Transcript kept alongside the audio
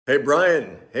Hey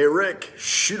Brian, hey Rick,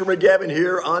 Shooter McGavin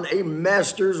here on a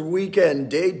Masters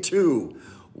weekend, day 2.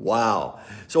 Wow.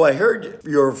 So I heard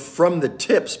your From the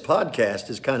Tips podcast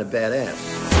is kind of badass.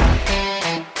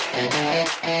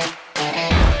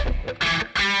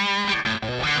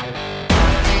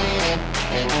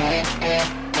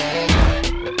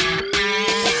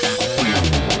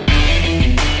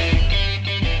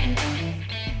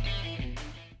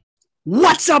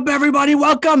 What's up, everybody?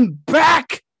 Welcome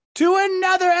back to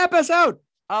another episode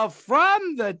of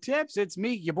From the Tips. It's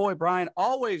me, your boy Brian,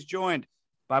 always joined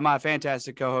by my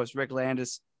fantastic co-host Rick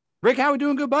Landis. Rick, how we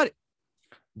doing, good buddy?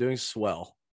 Doing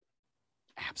swell.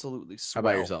 Absolutely swell. How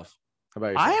about yourself?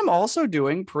 I am also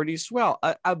doing pretty swell.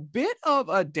 A bit of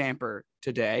a damper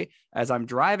today as I'm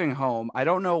driving home. I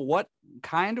don't know what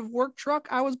kind of work truck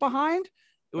I was behind.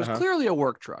 It was clearly a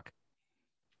work truck.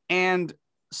 And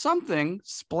something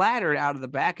splattered out of the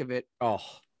back of it.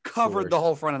 Covered the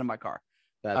whole front end of my car.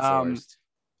 That's the worst.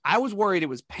 I was worried it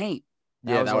was paint.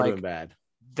 Yeah, that would have been bad.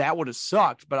 That would have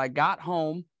sucked. But I got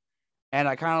home and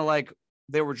I kind of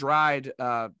they were dried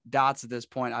dots at this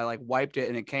point. I wiped it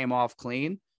and it came off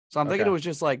clean. So I'm thinking it was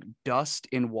just dust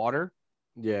in water.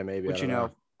 Yeah, maybe. Which,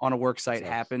 on a work site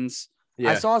happens. Yeah.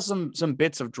 I saw some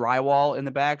bits of drywall in the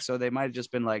back. So they might have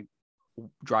just been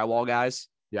drywall guys.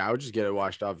 Yeah, I would just get it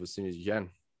washed off as soon as you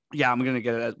can. Yeah, I'm going to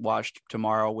get it washed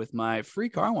tomorrow with my free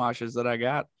car washes that I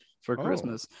got for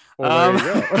Christmas. Well,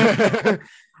 there you go.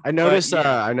 I noticed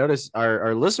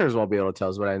our listeners won't be able to tell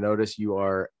us, but I noticed you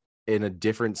are in a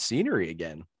different scenery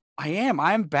again. I am.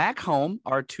 I'm back home.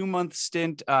 Our 2-month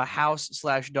stint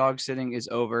house/dog sitting is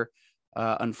over,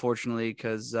 unfortunately,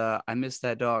 because I missed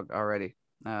that dog already.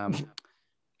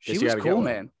 She was cool,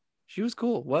 man. She was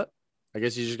cool. What? I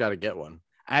guess you just got to get one.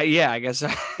 Yeah, I guess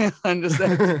I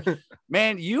understand.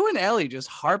 Man, you and Ellie just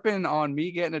harping on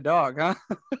me getting a dog, huh?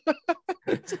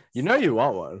 You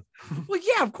want one. Well,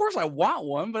 yeah, of course I want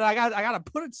one, but I got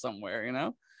to put it somewhere,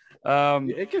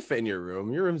 It could fit in your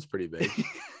room. Your room's pretty big.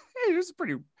 It's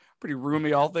pretty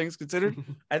roomy, all things considered.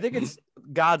 I think it's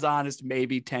God's honest,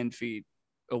 maybe 10 feet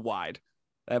wide.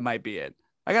 That might be it.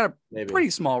 I got a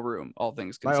pretty small room, all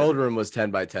things considered. My old room was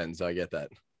 10 by 10, so I get that.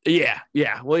 Yeah.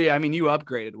 Well, yeah. I mean, you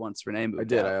upgraded once Renee moved. I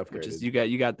did. Out, I upgraded. Which is, you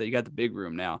got the big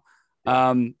room now.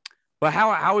 But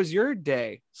how was your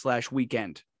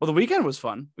day/weekend? Well, the weekend was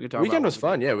fun. We can talk. Weekend was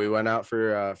fun. Yeah, we went out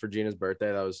for Gina's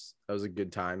birthday. That was a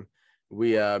good time.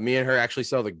 Me and her actually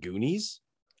saw the Goonies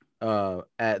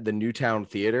at the Newtown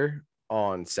Theater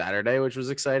on Saturday, which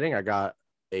was exciting. I got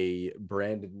a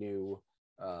brand new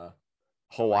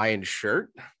Hawaiian shirt.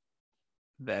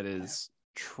 That is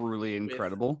truly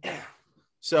incredible.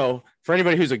 So for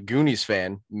anybody who's a Goonies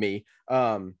fan, me,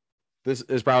 this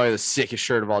is probably the sickest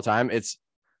shirt of all time.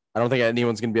 I don't think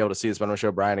anyone's going to be able to see this, but I'm going to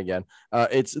show Brian again.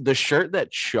 It's the shirt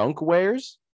that Chunk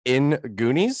wears in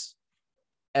Goonies,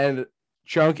 and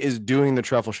Chunk is doing the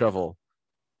truffle shuffle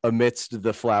amidst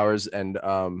the flowers and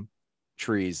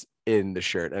trees in the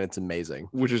shirt, and it's amazing.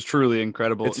 Which is truly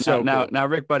incredible. It's so now, cool.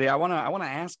 Rick, buddy, I want to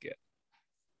ask it.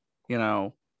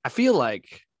 I feel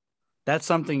like that's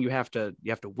something you have to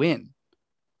win.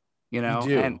 You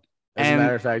do. And as a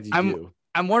matter of fact, you do.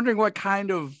 I'm wondering what kind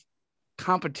of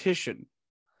competition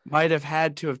might have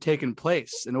had to have taken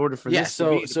place in order for this to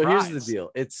be the so prize. Here's the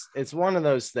deal. It's one of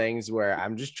those things where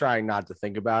I'm just trying not to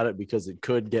think about it because it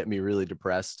could get me really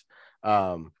depressed.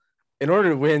 In order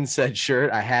to win said shirt,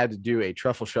 I had to do a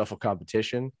truffle shuffle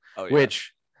competition,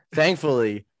 which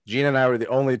thankfully Gina and I were the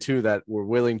only two that were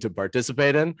willing to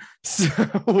participate in. So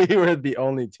we were the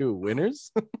only two winners.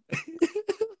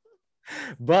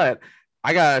 But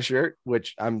I got a shirt,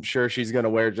 which I'm sure she's going to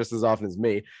wear just as often as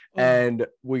me. And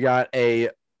we got a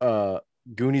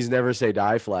Goonies Never Say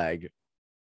Die flag,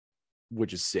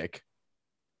 which is sick.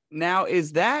 Now,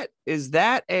 is that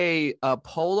a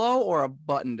polo or a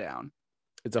button down?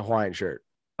 It's a Hawaiian shirt.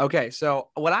 Okay, so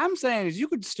what I'm saying is you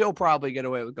could still probably get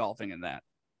away with golfing in that.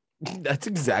 That's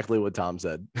exactly what Tom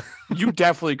said. You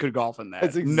definitely could golf in that.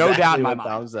 That's exactly no doubt in my what mind.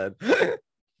 Tom said.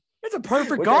 It's a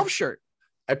perfect golf shirt.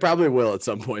 I probably will at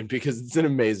some point because it's an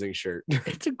amazing shirt.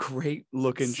 It's a great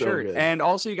looking So shirt. good. And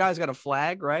also you guys got a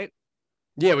flag, right?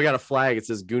 Yeah, we got a flag. It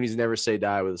says Goonies Never Say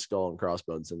Die with a skull and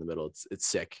crossbones in the middle. It's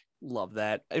sick. Love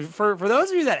that. For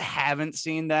those of you that haven't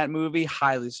seen that movie,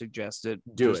 highly suggest it.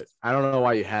 Do it. I don't know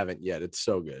why you haven't yet. It's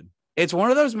so good. It's one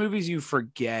of those movies you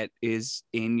forget is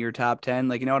in your top 10.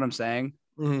 You know what I'm saying?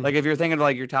 Mm-hmm. If you're thinking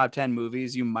of your top 10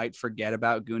 movies, you might forget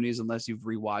about Goonies unless you've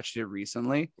rewatched it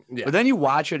recently. Yeah. But then you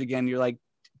watch it again, you're like,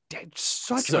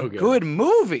 such So a good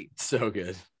movie. So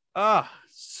good.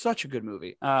 Such a good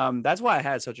movie. That's why I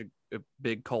had such a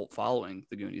big cult following.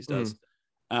 The Goonies does.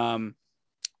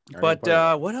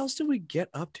 But what else did we get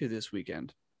up to this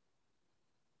weekend?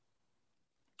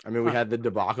 I mean, we had the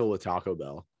debacle with Taco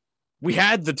Bell. We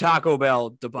had the Taco Bell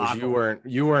debacle. Which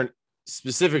you weren't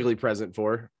specifically present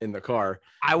for in the car.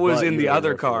 I was in the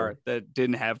other car that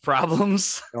didn't have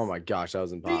problems. Oh my gosh, that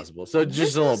was impossible. So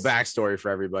just a little backstory for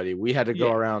everybody. We had to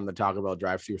go around the Taco Bell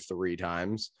drive-thru 3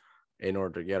 times in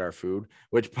order to get our food,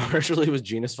 which partially was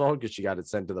Gina's fault because she got it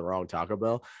sent to the wrong Taco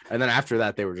Bell. And then after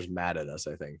that, they were just mad at us,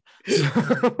 I think.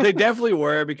 They definitely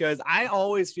were, because I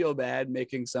always feel bad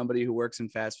making somebody who works in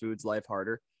fast foods life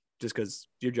harder just because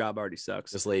your job already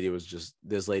sucks. This lady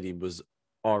was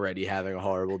already having a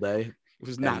horrible day. It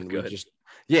was not good.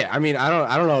 I mean, I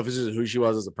don't know if this is who she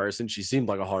was as a person. She seemed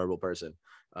like a horrible person.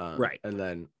 Right. And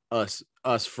then us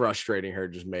frustrating her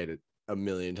just made it a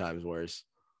million times worse.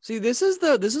 See, this is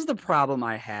the problem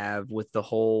I have with the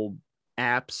whole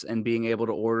apps and being able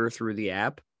to order through the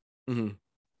app. Mm-hmm.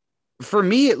 For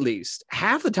me, at least,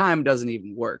 half the time it doesn't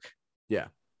even work. Yeah.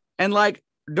 And like,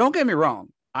 don't get me wrong,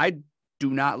 I do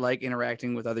not like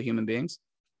interacting with other human beings,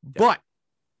 but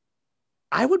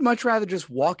I would much rather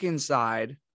just walk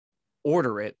inside,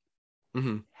 order it,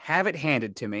 have it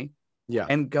handed to me,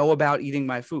 and go about eating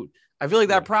my food. I feel like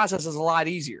that process is a lot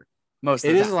easier. It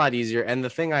is a lot easier. And the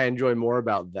thing I enjoy more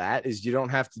about that is you don't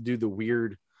have to do the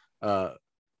weird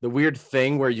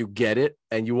thing where you get it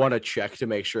and you want to check to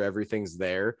make sure everything's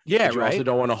there. Yeah. You also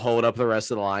don't want to hold up the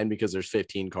rest of the line because there's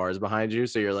 15 cars behind you.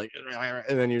 So you're like,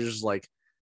 and then you're just like,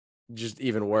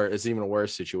 even worse. It's even a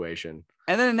worse situation.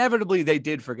 And then inevitably they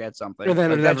did forget something. And then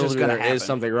like, inevitably there is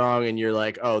something wrong, and you're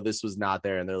like, "Oh, this was not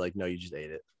there," and they're like, "No, you just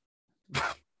ate it."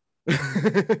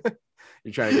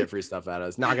 You're trying to get free stuff out of it.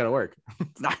 It's not gonna work.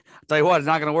 I'll tell you what, it's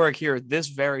not gonna work here at this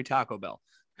very Taco Bell.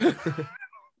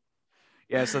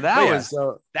 Yeah, so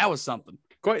that was something.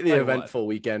 Quite the eventful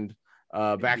weekend.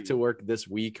 Back to work this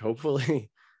week. Hopefully,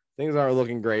 things aren't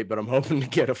looking great, but I'm hoping to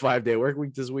get a 5-day work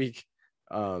week this week.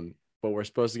 But we're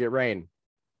supposed to get rain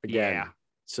again. Yeah.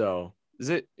 So is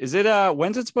it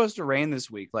when's it supposed to rain this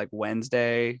week? Like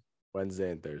Wednesday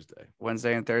and Thursday.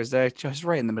 Wednesday and Thursday, just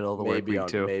right in the middle of the work week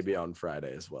too. Maybe on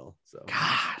Friday as well. So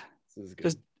God, this is good.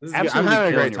 Just I'm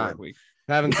having a great time. I'm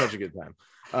having such a good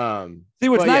time. See,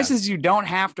 what's nice is you don't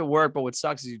have to work, but what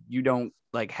sucks is you don't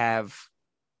like have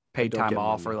paid time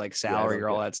off or like salary or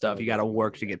all that stuff. You got to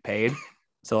work to get paid.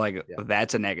 So like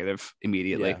that's a negative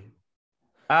immediately.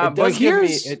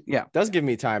 It does give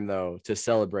me time though to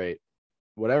celebrate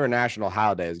whatever national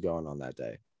holiday is going on that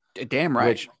day. Damn right.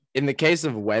 Which in the case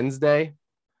of Wednesday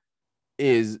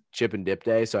is chip and dip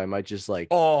day, so I might just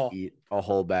eat a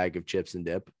whole bag of chips and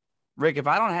dip. Rick, if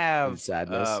I don't have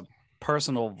a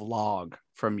personal vlog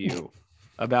from you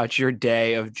about your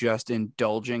day of just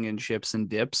indulging in chips and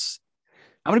dips,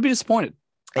 I'm gonna be disappointed.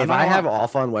 If I have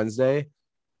off on Wednesday,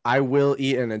 I will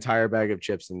eat an entire bag of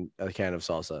chips and a can of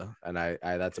salsa, and I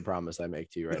that's a promise I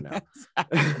make to you right now.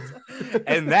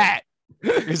 And that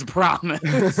is a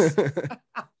promise.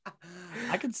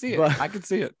 I can see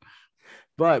it.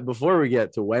 But before we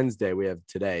get to Wednesday, we have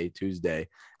today, Tuesday,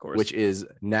 which is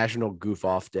National Goof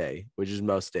Off Day, which is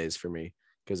most days for me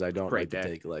because I don't like to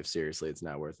take life seriously. It's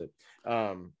not worth it.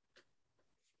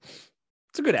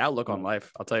 It's a good outlook on life.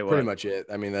 I'll tell you what. Pretty much it.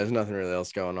 I mean, there's nothing really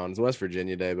else going on. It's West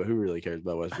Virginia Day, but who really cares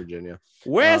about West Virginia?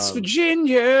 West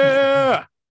Virginia!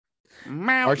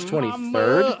 March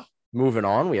 23rd. Moving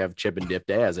on, we have Chip and Dip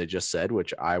Day, as I just said,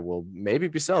 which I will maybe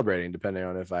be celebrating depending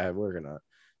on if I have work or not.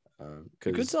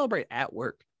 You could celebrate at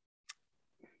work.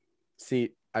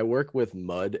 See, I work with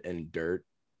mud and dirt,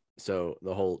 so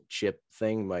the whole chip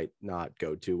thing might not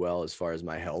go too well as far as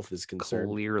my health is concerned.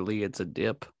 Clearly, it's a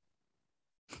dip.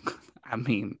 I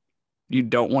mean, you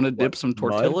don't want to dip some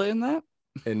tortilla in that?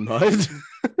 In mud?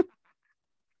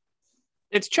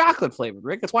 It's chocolate flavored,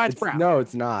 Rick. That's why it's brown. No,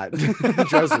 it's not.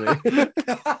 Trust me.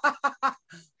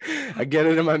 I get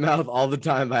it in my mouth all the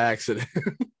time by accident.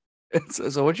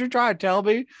 So what you're trying to tell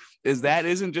me is that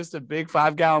isn't just a big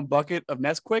 5-gallon bucket of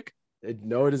Nesquik?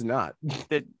 No, it is not.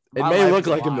 It may look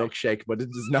like a milkshake, but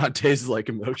it does not taste like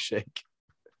a milkshake.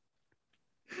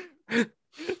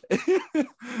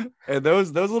 And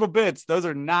those little bits, those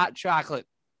are not chocolate.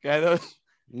 Okay,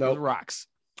 those rocks.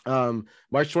 March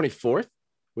 24th,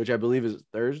 which I believe is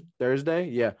Thursday.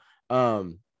 Yeah.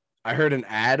 I heard an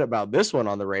ad about this one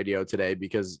on the radio today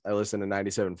because I listen to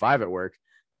 97.5 at work,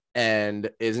 and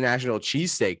it's National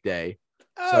Cheesesteak Day.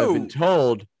 So I've been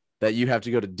told that you have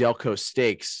to go to Delco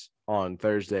Steaks on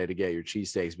Thursday to get your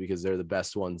cheesesteaks because they're the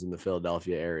best ones in the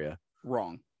Philadelphia area.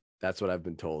 Wrong. That's what I've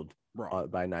been told.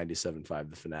 By 97.5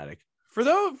 The Fanatic. For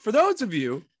those of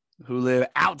you who live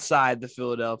outside the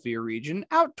Philadelphia region,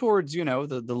 out towards,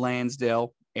 the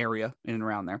Lansdale area in and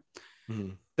around there,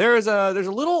 There's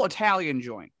a little Italian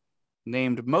joint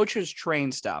named Mocha's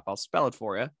Train Stop. I'll spell it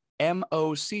for you.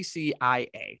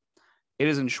 Moccia. It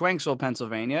is in Schwenksville,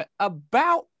 Pennsylvania,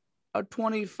 about a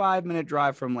 25-minute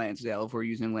drive from Lansdale, if we're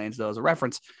using Lansdale as a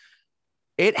reference.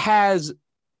 It has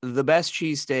the best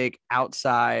cheesesteak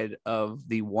outside of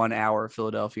the 1 hour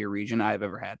Philadelphia region I've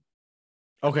ever had.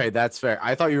 Okay, that's fair.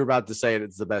 I thought you were about to say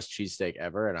it's the best cheesesteak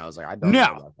ever, and I was like, I don't know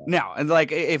about that. No. And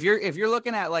like if you're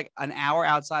looking at like an hour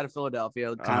outside of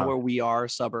Philadelphia, kind of where we are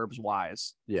suburbs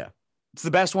wise, yeah, it's the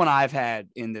best one I've had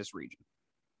in this region.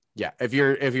 Yeah, if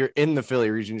you're in the Philly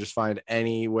region, just find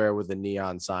anywhere with a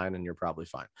neon sign, and you're probably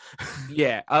fine.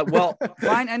 Yeah, well,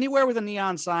 find anywhere with a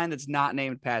neon sign that's not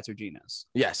named Pat's or Gino's.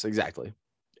 Yes, exactly.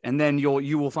 And then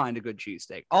you will find a good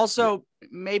cheesesteak. Also,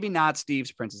 maybe not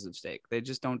Steve's Princess of Steak. They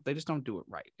just don't do it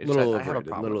right. I have a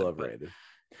problem with it, overrated.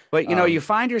 But you know, you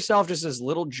find yourself just this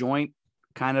little joint,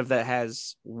 kind of that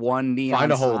has one neon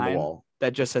find a hole sign in the wall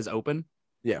that just says open.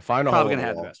 Yeah, find a Probably hole. Gonna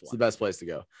have the the best one. It's the best place to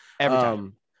go Every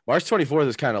time. March 24th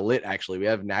is kind of lit, actually. We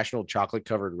have National Chocolate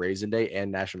Covered Raisin Day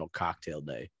and National Cocktail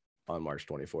Day on March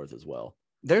 24th as well.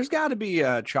 There's got to be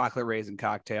a chocolate raisin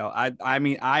cocktail. I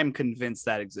mean, I'm convinced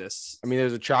that exists. I mean,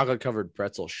 there's a chocolate covered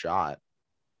pretzel shot.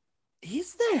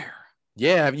 Is there?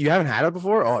 Yeah, you haven't had it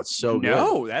before? Oh, it's so good.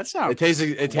 No, that sounds. It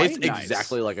tastes nice.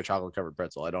 exactly like a chocolate covered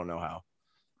pretzel. I don't know how.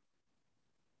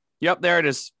 Yep, there it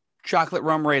is. Chocolate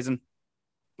rum raisin.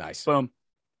 Nice. Boom.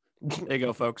 There you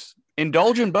go, folks.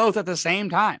 Indulge in both at the same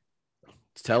time.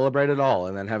 Celebrate it all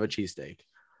and then have a cheesesteak.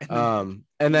 And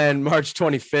then March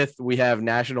 25th, we have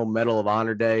National Medal of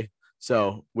Honor Day.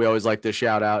 So we always like to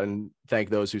shout out and thank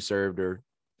those who served or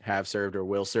have served or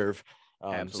will serve.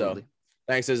 Absolutely. So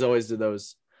thanks as always to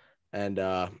those. And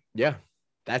yeah,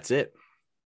 that's it.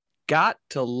 Got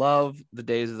to love the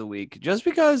days of the week, just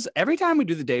because every time we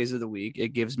do the days of the week, it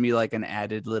gives me like an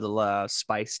added little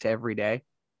spice to every day.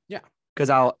 Yeah.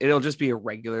 Because it'll just be a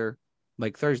regular,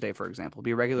 like Thursday, for example,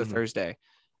 be a regular Thursday.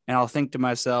 And I'll think to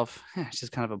myself, it's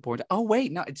just kind of important. Oh,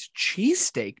 wait, no, it's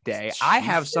cheesesteak day. I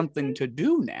have something to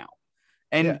do now.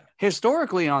 And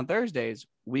historically on Thursdays,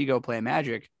 we go play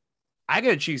Magic. I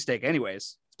get a cheesesteak anyways.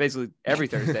 It's basically every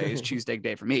Thursday is cheesesteak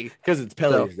day for me. Because it's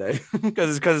Pelle's day.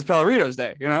 Because it's Pellerito's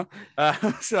day, you know?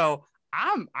 So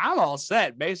I'm all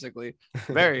set, basically.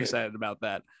 Very excited about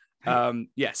that.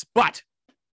 Yes, but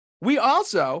we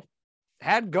also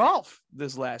had golf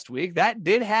this last week. That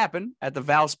did happen at the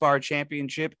Valspar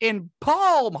Championship in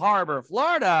Palm Harbor,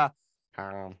 Florida.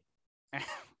 And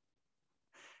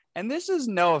this is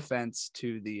no offense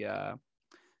to the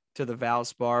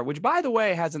Valspar, which, by the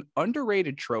way, has an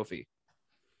underrated trophy.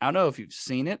 I don't know if you've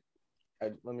seen it.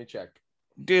 Let me check.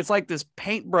 Dude, it's like this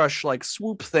paintbrush like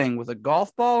swoop thing with a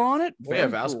golf ball on it. Yeah,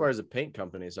 Valspar is a paint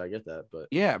company, so I get that. But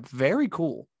yeah, very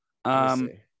cool.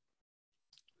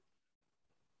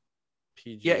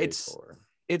 PGA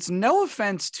it's no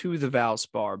offense to the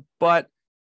Valspar, but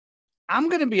I'm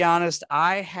going to be honest,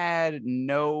 I had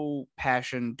no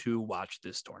passion to watch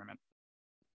this tournament.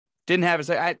 Didn't have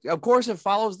it. Of course, it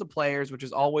follows the players, which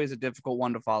is always a difficult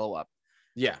one to follow up.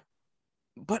 Yeah.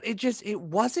 But it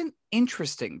wasn't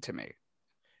interesting to me.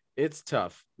 It's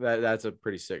tough. That's a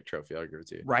pretty sick trophy, I'll agree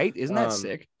with you. Right? Isn't that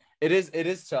sick? It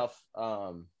is tough.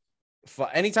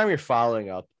 Anytime you're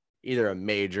following up either a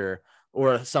major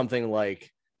or something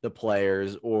like the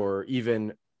players, or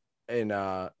even in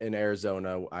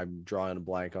Arizona, I'm drawing a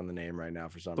blank on the name right now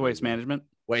for some reason.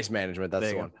 Waste management.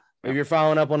 That's the one. Yep. If you're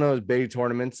following up on those big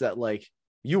tournaments that like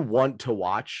you want to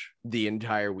watch the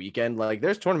entire weekend, like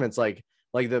there's tournaments like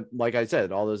I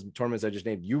said, all those tournaments I just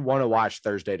named, you want to watch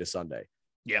Thursday to Sunday.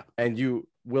 Yeah. And you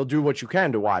will do what you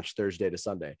can to watch Thursday to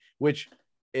Sunday, which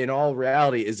in all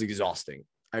reality is exhausting.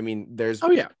 I mean, there's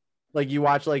like you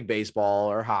watch like baseball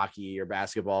or hockey or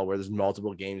basketball where there's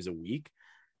multiple games a week,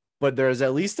 but there's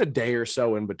at least a day or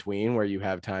so in between where you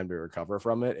have time to recover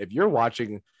from it. If you're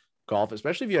watching golf,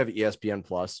 especially if you have ESPN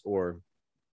Plus or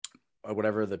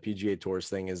whatever the PGA Tours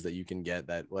thing is that you can get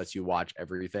that lets you watch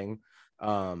everything,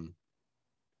 and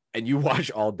you watch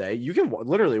all day, you can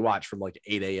literally watch from like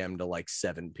 8 a.m. to like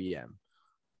 7 p.m.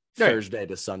 Thursday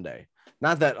to Sunday.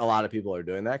 Not that a lot of people are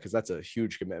doing that because that's a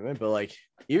huge commitment, but like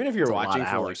even if you're watching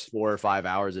for like 4 or 5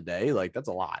 hours a day, like that's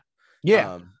a lot.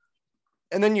 Yeah.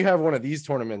 And then you have one of these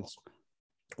tournaments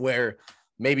where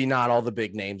maybe not all the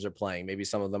big names are playing. Maybe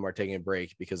some of them are taking a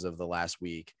break because of the last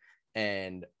week.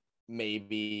 And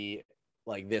maybe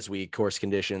like this week, course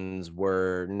conditions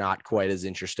were not quite as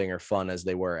interesting or fun as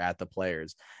they were at the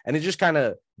players. And it just kind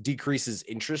of decreases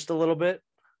interest a little bit.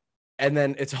 And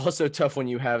then it's also tough when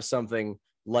you have something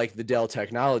like the Dell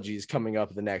Technologies coming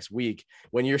up the next week,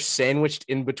 when you're sandwiched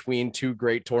in between two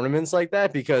great tournaments like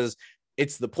that, because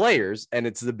it's the players, and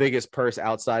it's the biggest purse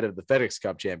outside of the FedEx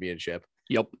Cup Championship.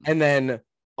 Yep. And then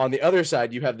on the other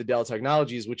side, you have the Dell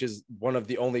Technologies, which is one of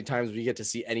the only times we get to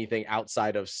see anything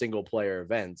outside of single player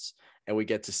events. And we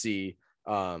get to see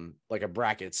like a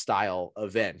bracket style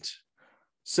event.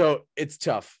 So it's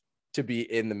tough to be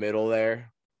in the middle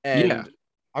there. And I'm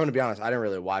going to be honest, I didn't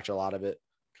really watch a lot of it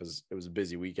because it was a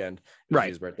busy weekend. It was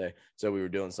his birthday. So we were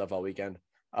doing stuff all weekend.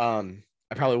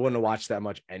 I probably wouldn't have watched that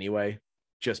much anyway,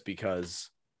 just because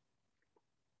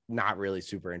not really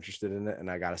super interested in it.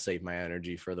 And I got to save my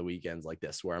energy for the weekends like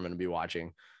this, where I'm going to be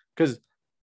watching, because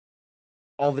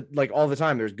all the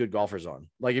time there's good golfers on.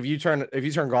 Like if you turn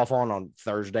golf on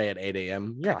Thursday at 8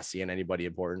 a.m., you're not seeing anybody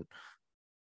important.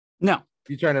 No. If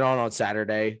you turn it on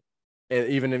Saturday,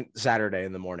 even Saturday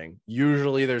in the morning,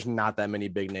 usually there's not that many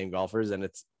big name golfers, and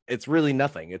it's really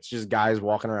nothing. It's just guys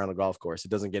walking around a golf course.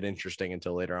 It doesn't get interesting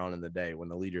until later on in the day when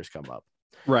the leaders come up.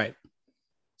 Right.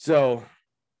 So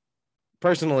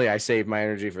personally, I saved my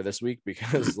energy for this week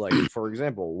because, like, for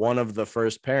example, one of the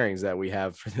first pairings that we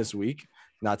have for this week,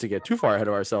 not to get too far ahead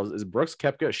of ourselves, is Brooks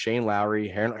Koepka, Shane Lowry,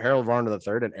 Harold Varner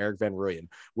III, and Eric Van Rooyen,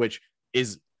 which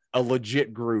is a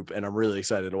legit group, and I'm really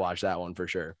excited to watch that one for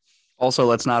sure. Also,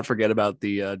 let's not forget about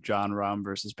the John Rahm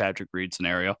versus Patrick Reed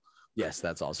scenario. Yes,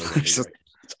 that's also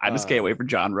I just can't wait for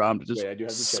John Rahm to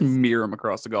just smear him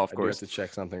across the golf course. I do have to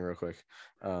check something real quick.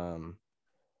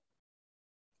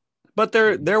 But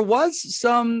there was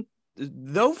some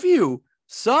notable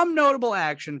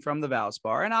action from the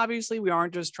Valspar. And obviously we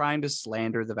aren't just trying to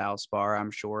slander the Valspar.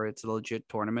 I'm sure it's a legit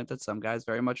tournament that some guys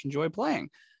very much enjoy playing.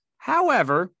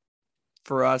 However,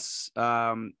 for us,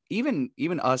 even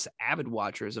us avid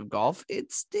watchers of golf,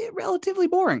 it's relatively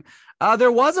boring.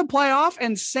 There was a playoff,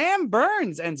 and Sam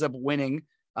Burns ends up winning,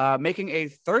 making a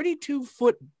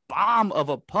 32-foot bomb of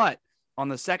a putt on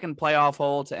the second playoff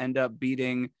hole to end up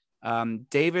beating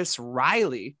Davis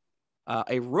Riley,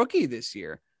 a rookie this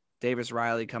year. Davis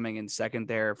Riley coming in second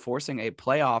there, forcing a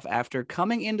playoff after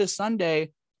coming into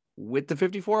Sunday with the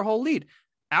 54-hole lead.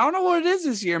 I don't know what it is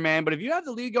this year, man, but if you have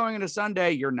the lead going into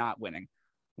Sunday, you're not winning.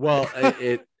 Well,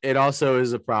 it also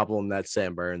is a problem that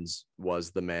Sam Burns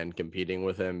was the man competing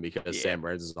with him, because Sam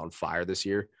Burns is on fire this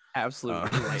year.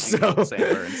 Absolutely. So Sam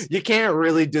Burns. You can't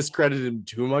really discredit him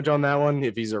too much on that one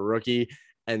if he's a rookie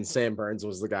and Sam Burns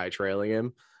was the guy trailing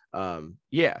him.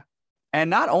 And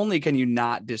not only can you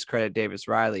not discredit Davis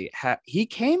Riley, he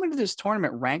came into this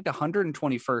tournament ranked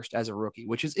 121st as a rookie,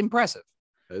 which is impressive.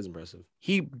 That is impressive.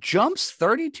 He jumps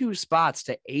 32 spots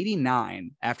to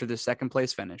 89 after the second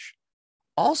place finish.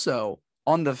 Also,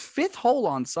 on the fifth hole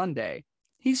on Sunday,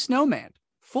 he snowmaned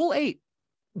full 8,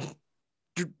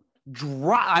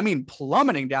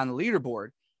 plummeting down the leaderboard.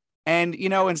 And,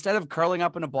 instead of curling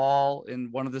up in a ball in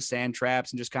one of the sand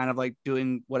traps and just kind of like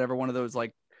doing whatever one of those,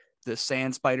 like the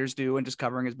sand spiders do and just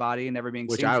covering his body and never being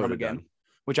seen from again,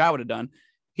 which I would have done.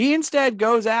 He instead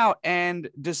goes out and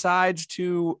decides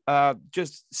to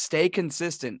just stay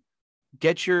consistent.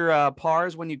 Get your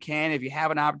pars when you can. If you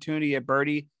have an opportunity at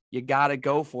birdie, you got to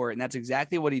go for it. And that's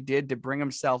exactly what he did to bring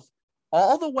himself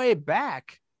all the way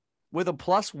back with a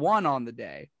 +1 on the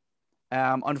day.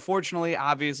 Unfortunately,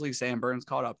 obviously, Sam Burns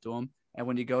caught up to him. And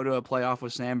when you go to a playoff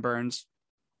with Sam Burns,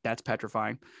 that's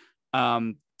petrifying.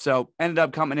 So ended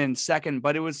up coming in second,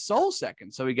 but it was sole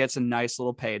second. So he gets a nice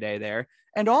little payday there.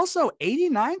 And also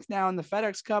 89th now in the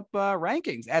FedEx Cup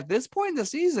rankings. At this point in the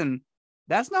season,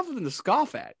 that's nothing to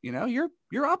scoff at. You're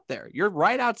up there. You're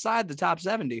right outside the top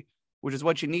 70, which is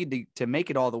what you need to make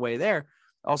it all the way there.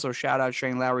 Also, shout out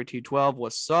Shane Lowry T12.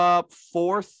 What's up?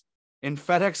 4th in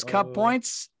FedEx Cup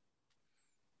points.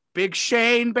 Big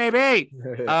Shane, baby.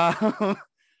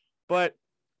 But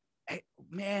hey,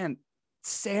 man,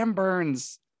 Sam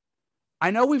Burns. I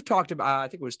know we've talked about, I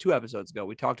think it was 2 episodes ago,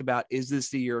 we talked about, is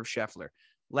this the year of Scheffler?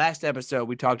 Last episode,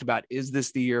 we talked about, is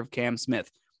this the year of Cam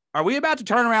Smith? Are we about to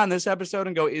turn around this episode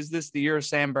and go, is this the year of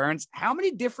Sam Burns? How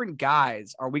many different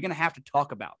guys are we going to have to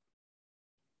talk about?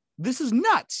 This is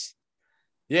nuts.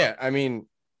 Yeah, I mean,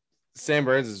 Sam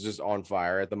Burns is just on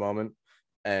fire at the moment,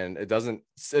 and it doesn't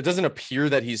appear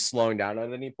that he's slowing down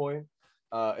at any point.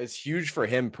 It's huge for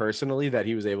him personally that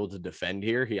he was able to defend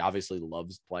here. He obviously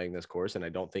loves playing this course, and I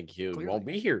don't think won't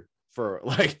be here for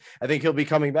I think he'll be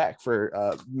coming back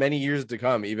for many years to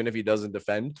come, even if he doesn't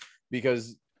defend,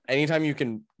 because anytime you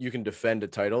can defend a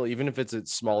title, even if it's a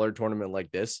smaller tournament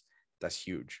like this, that's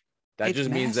huge. That just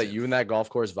means that you and that golf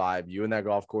course vibe, you and that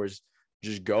golf course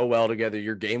just go well together.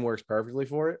 Your game works perfectly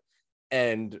for it.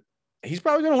 And he's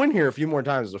probably going to win here a few more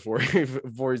times before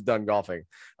he's done golfing,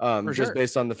 just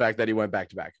based on the fact that he went back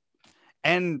to back.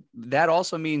 And that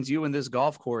also means you and this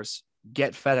golf course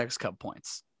get FedEx Cup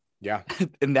points. Yeah.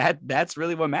 And that's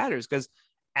really what matters, because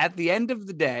at the end of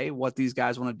the day, what these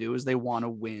guys want to do is they want to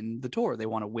win the tour. They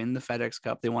want to win the FedEx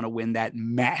Cup. They want to win that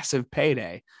massive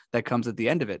payday that comes at the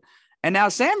end of it. And now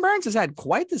Sam Burns has had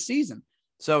quite the season.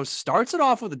 So starts it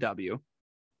off with a W,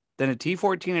 then a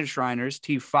T14 at Shriners,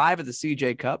 T5 at the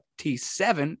CJ Cup,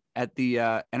 T7 at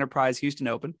the Enterprise Houston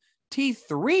Open,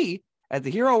 T3 at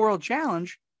the Hero World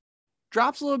Challenge,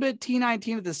 drops a little bit,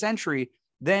 T19 at the Century,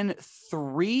 then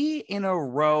 3 in a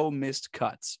row missed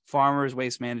cuts. Farmers,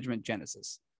 Waste Management,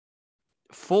 Genesis.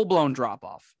 Full-blown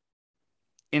drop-off.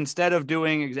 Instead of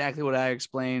doing exactly what I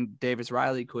explained Davis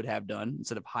Riley could have done,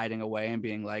 instead of hiding away and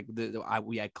being like,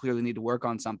 I clearly need to work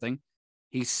on something,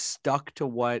 he stuck to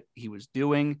what he was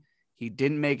doing. He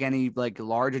didn't make any like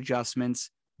large adjustments.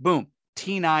 Boom.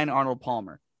 T9 Arnold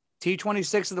Palmer.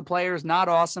 T26 of the Players, not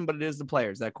awesome, but it is the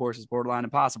Players. That course is borderline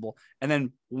impossible. And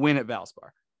then win at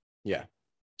Valspar. Yeah.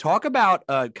 Talk about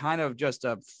a kind of just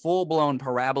a full-blown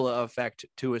parabola effect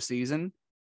to a season,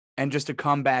 and just to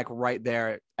come back right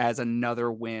there as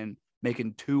another win,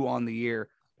 making 2 on the year,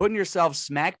 putting yourself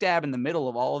smack dab in the middle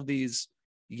of all of these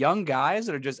young guys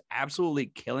that are just absolutely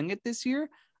killing it this year.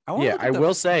 I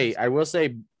will say,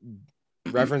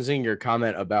 referencing your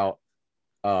comment about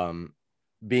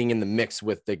being in the mix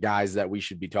with the guys that we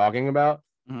should be talking about,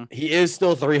 he is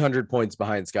still 300 points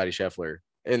behind Scotty Scheffler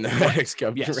in the FedEx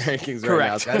Cup rankings right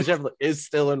now. Scotty Scheffler is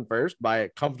still in first by a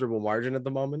comfortable margin at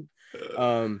the moment.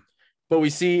 But we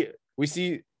see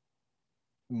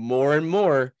more and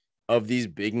more of these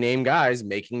big name guys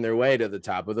making their way to the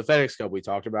top of the FedEx Cup. We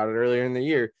talked about it earlier in the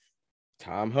year.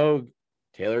 Tom Hogue,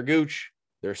 Taylor Gooch,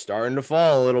 they're starting to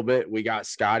fall a little bit. We got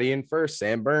Scotty in first,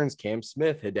 Sam Burns, Cam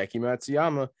Smith, Hideki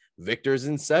Matsuyama, Victor's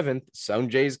in 7th,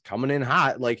 Sungjae's coming in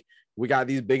hot. Like, we got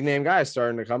these big name guys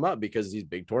starting to come up because these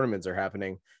big tournaments are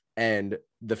happening. And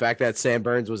the fact that Sam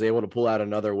Burns was able to pull out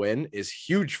another win is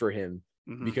huge for him,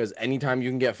 because anytime you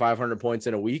can get 500 points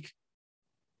in a week,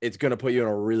 it's going to put you in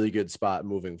a really good spot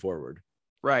moving forward.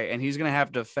 Right. And he's going to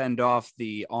have to fend off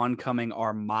the oncoming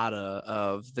armada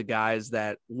of the guys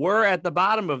that were at the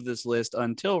bottom of this list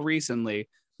until recently.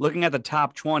 Looking at the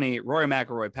top 20, Rory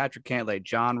McIlroy, Patrick Cantlay,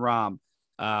 John Rahm,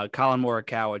 Colin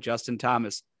Morikawa, Justin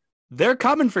Thomas, they're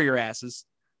coming for your asses.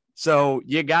 So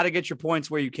you got to get your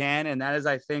points where you can. And that is,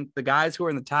 I think, the guys who are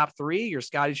in the top 3, your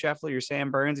Scotty Scheffler, your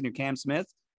Sam Burns, and your Cam Smith,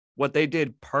 what they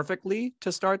did perfectly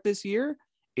to start this year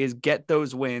is get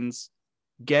those wins,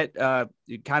 kind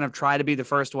of try to be the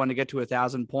first one to get to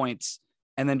 1,000 points,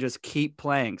 and then just keep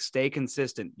playing, stay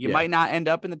consistent. You might not end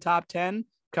up in the top 10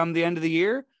 come the end of the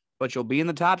year, but you'll be in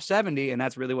the top 70. And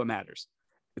that's really what matters.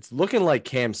 It's looking like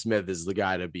Cam Smith is the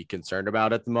guy to be concerned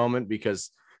about at the moment,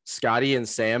 because Scotty and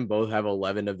Sam both have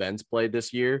 11 events played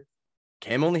this year.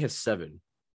 Cam only has 7.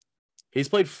 He's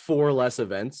played 4 less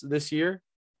events this year,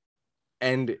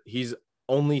 and he's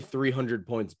only 300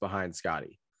 points behind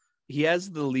Scotty. He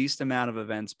has the least amount of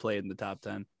events played in the top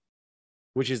 10,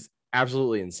 which is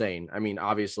absolutely insane. I mean,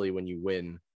 obviously, when you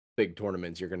win big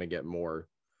tournaments, you're going to get more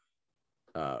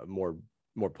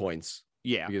points.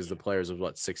 Yeah, because the Players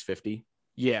was 650.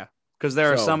 Yeah, because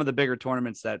there are some of the bigger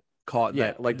tournaments that caught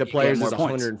that. Like the Players is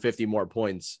 150 points. more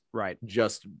points, right?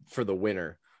 Just for the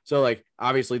winner. So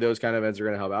obviously those kind of events are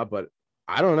going to help out, but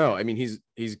I don't know. I mean,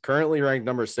 he's currently ranked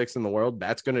number 6 in the world.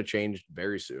 That's going to change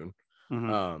very soon.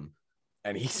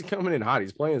 And he's coming in hot.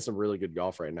 He's playing some really good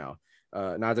golf right now.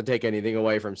 Not to take anything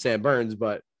away from Sam Burns,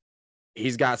 but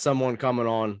he's got someone coming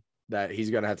on that he's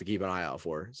going to have to keep an eye out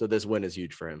for. So this win is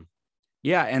huge for him.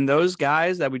 Yeah, and those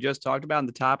guys that we just talked about in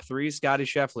the top 3, Scotty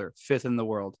Scheffler, 5th in the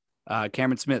world.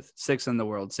 Cameron Smith, 6th in the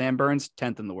world. Sam Burns,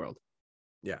 10th in the world.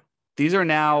 Yeah. These are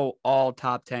now all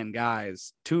top 10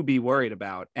 guys to be worried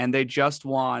about, and they just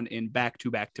won in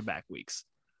back-to-back-to-back weeks.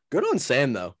 Good on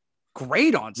Sam, though.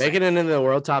 Great on Sam. Making it into the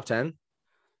world top 10.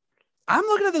 I'm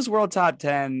looking at this world top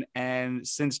 10, and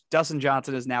since Dustin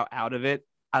Johnson is now out of it,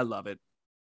 I love it.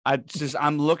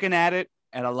 I'm looking at it,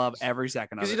 and I love every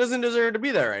second of it. Because he doesn't deserve to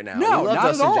be there right now. No, we love not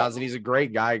Dustin at all. Johnson. He's a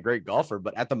great guy, great golfer,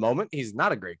 but at the moment, he's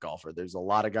not a great golfer. There's a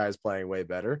lot of guys playing way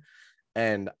better,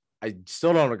 and I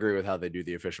still don't agree with how they do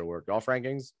the official World Golf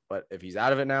rankings, but if he's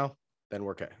out of it now, then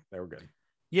we're okay. Then we're good.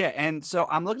 Yeah, and so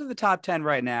I'm looking at the top 10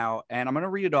 right now, and I'm going to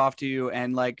read it off to you,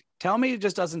 and tell me it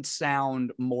just doesn't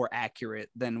sound more accurate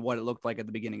than what it looked like at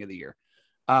the beginning of the year.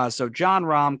 So John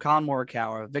Rahm, Colin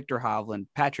Morikawa, Victor Hovland,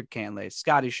 Patrick Cantlay,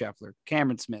 Scotty Scheffler,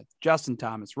 Cameron Smith, Justin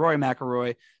Thomas, Rory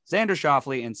McIlroy, Xander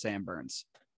Schauffele, and Sam Burns.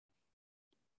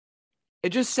 It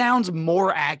just sounds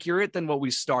more accurate than what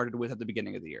we started with at the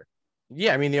beginning of the year.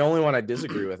 Yeah, I mean, the only one I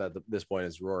disagree with at this point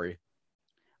is Rory.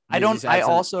 He's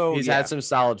had some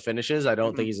solid finishes. I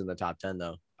don't think he's in the top 10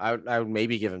 though. I would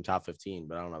maybe give him top 15,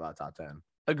 but I don't know about top 10.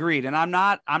 Agreed. And I'm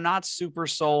not super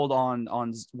sold on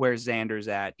where Xander's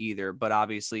at either, but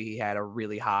obviously he had a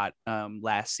really hot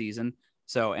last season.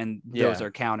 So, and those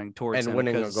are counting towards and him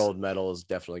winning a gold medal is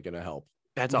definitely going to help.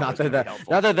 That's always going to be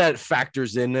helpful. Not that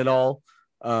factors in at all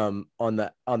on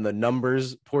the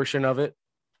numbers portion of it,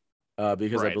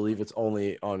 because I believe it's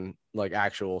only on like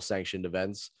actual sanctioned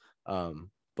events.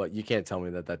 But you can't tell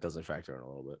me that doesn't factor in a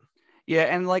little bit. Yeah,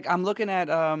 and like I'm looking at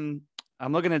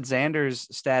Xander's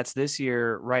stats this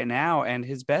year right now, and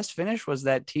his best finish was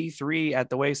that T3 at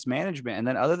the Waste Management. And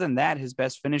then other than that, his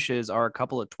best finishes are a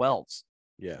couple of 12s.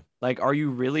 Yeah. Like, are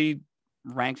you really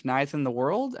ranked 9th in the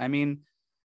world? I mean,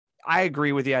 I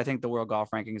agree with you. I think the world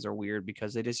golf rankings are weird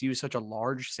because they just use such a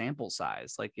large sample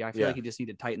size. Like, I feel like you just need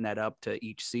to tighten that up to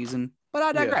each season, but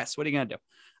I digress. What are you going to do?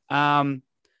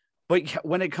 But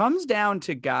when it comes down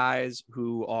to guys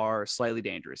who are slightly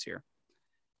dangerous here,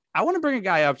 I want to bring a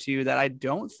guy up to you that I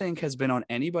don't think has been on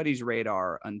anybody's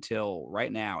radar until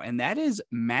right now. And that is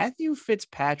Matthew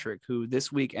Fitzpatrick, who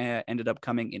this week ended up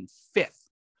coming in 5th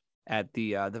at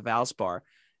the Valspar.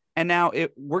 And now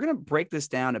we're going to break this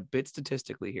down a bit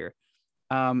statistically here.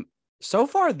 So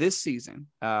far this season,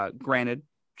 granted,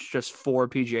 just 4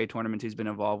 PGA tournaments he's been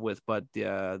involved with, but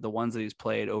the ones that he's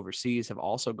played overseas have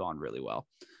also gone really well.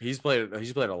 He's played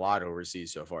a lot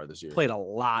overseas so far this year. Played a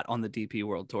lot on the DP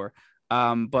World Tour.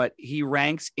 But he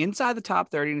ranks inside the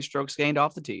top 30 in strokes gained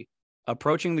off the tee,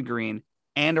 approaching the green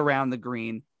and around the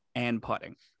green and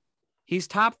putting. He's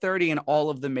top 30 in all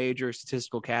of the major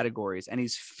statistical categories, and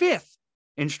he's 5th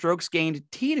in strokes gained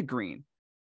tee to green,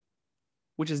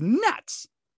 which is nuts.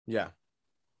 Yeah.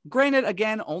 Granted,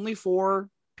 again, only 4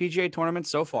 PGA tournaments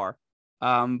so far.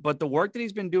 But the work that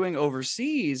he's been doing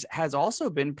overseas has also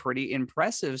been pretty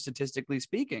impressive, statistically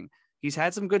speaking. He's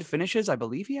had some good finishes. I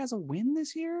believe he has a win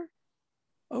this year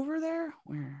over there.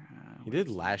 He did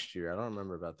last year. I don't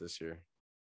remember about this year.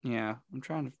 Yeah, I'm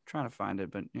trying to find it,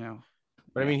 but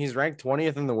But I mean, he's ranked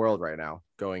 20th in the world right now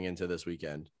going into this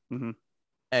weekend. Mm-hmm.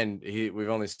 And we've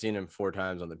only seen him 4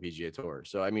 times on the PGA Tour.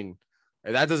 So, I mean,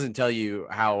 that doesn't tell you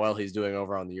how well he's doing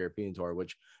over on the European Tour,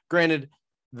 which, granted,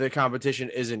 the competition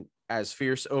isn't as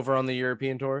fierce over on the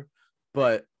European Tour,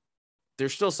 but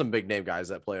there's still some big name guys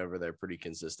that play over there pretty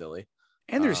consistently.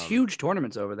 And there's huge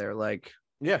tournaments over there. Like,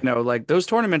 yeah, like those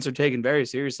tournaments are taken very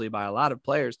seriously by a lot of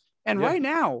players. And right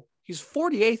now, he's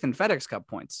 48th in FedEx Cup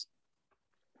points.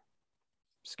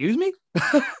 Excuse me?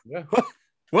 Yeah.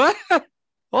 What?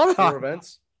 Hold on. 4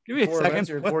 events. Give me a second. Events,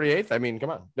 you're 48th. I mean, come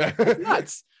on. It's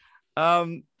nuts.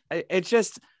 It's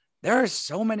just, there are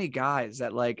so many guys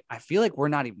that, like, I feel like we're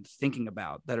not even thinking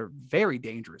about that are very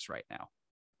dangerous right now.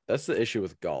 That's the issue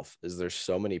with golf, is there's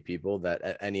so many people that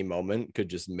at any moment could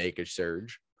just make a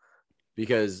surge,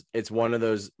 because it's one of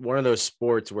those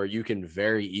sports where you can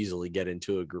very easily get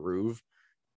into a groove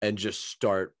and just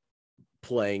start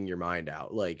playing your mind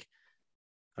out. Like,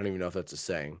 I don't even know if that's a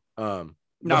saying.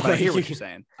 No, but I hear what you're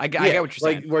saying. I get what you're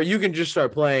saying. Like, where you can just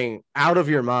start playing out of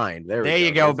your mind. There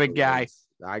you go, big guy.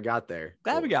 I got there.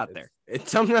 Glad we got there.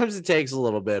 Sometimes it takes a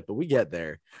little bit, but we get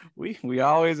there. We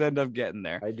always end up getting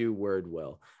there. I do word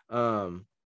well.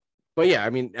 But yeah, I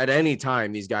mean, at any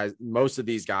time, most of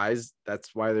these guys,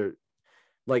 that's why they're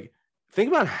like, think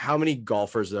about how many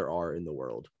golfers there are in the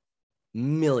world.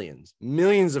 Millions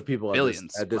of people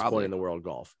at this point in the world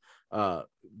golf.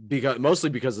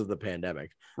 Mostly because of the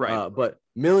pandemic, right? But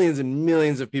millions and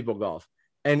millions of people golf,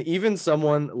 and even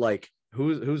someone like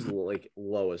who's like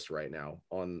lowest right now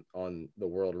on the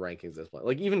world rankings this point,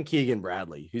 like even Keegan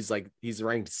Bradley, he's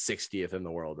ranked 60th in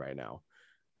the world right now.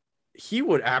 He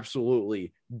would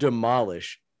absolutely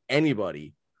demolish any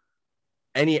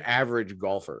average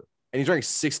golfer, and he's ranked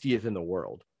 60th in the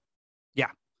world.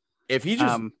 Yeah, if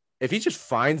he just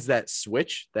finds that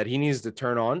switch that he needs to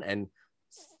turn on and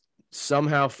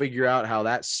somehow figure out how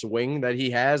that swing that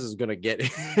he has is going to get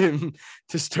him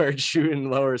to start shooting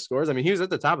lower scores. I mean, he was at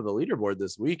the top of the leaderboard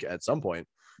this week at some point.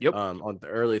 Yep. On the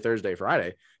early Thursday,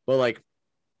 Friday. But like,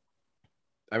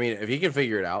 I mean, if he can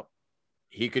figure it out,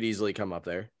 he could easily come up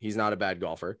there. He's not a bad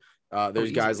golfer.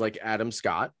 There's guys like Adam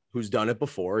Scott, who's done it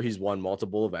before. He's won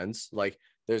multiple events. Like,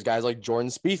 there's guys like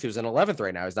Jordan Spieth, who's in 11th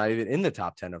right now. He's not even in the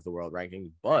top 10 of the world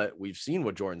ranking, but we've seen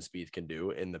what Jordan Spieth can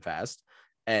do in the past.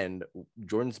 And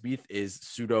Jordan Spieth is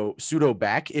pseudo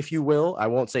back, if you will. I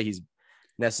won't say he's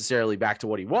necessarily back to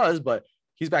what he was, but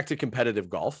he's back to competitive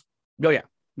golf. Oh, yeah.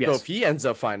 Yes. So if he ends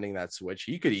up finding that switch,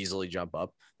 he could easily jump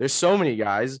up. There's so many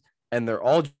guys, and they're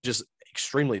all just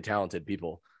extremely talented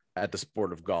people at the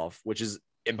sport of golf, which is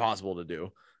impossible to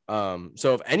do.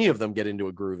 So if any of them get into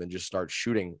a groove and just start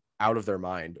shooting out of their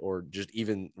mind, or just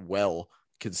even well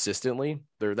consistently,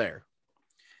 they're there.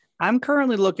 I'm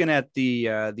currently looking at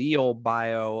the old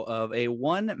bio of a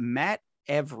one Matt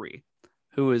Every,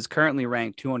 who is currently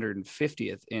ranked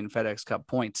 250th in FedEx Cup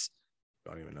points.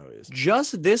 Don't even know who he is.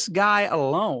 Just this guy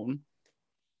alone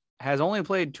has only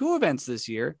played 2 events this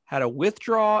year, had a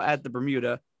withdrawal at the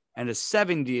Bermuda and a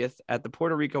 70th at the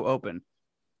Puerto Rico Open.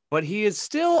 But he is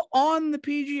still on the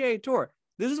PGA Tour.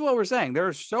 This is what we're saying. There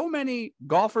are so many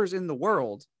golfers in the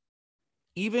world.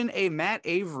 Even a Matt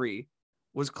Avery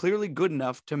was clearly good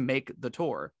enough to make the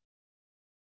tour,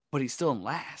 but he's still in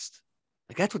last.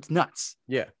 Like, that's what's nuts.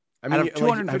 Yeah. I mean, out of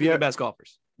 250 of the best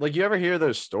golfers. Like, you ever hear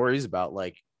those stories about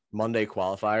like Monday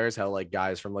qualifiers, how like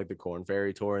guys from like the Corn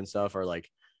Ferry Tour and stuff are like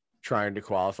trying to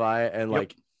qualify, and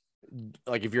like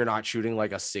if you're not shooting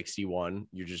like a 61,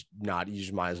 you just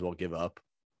might as well give up.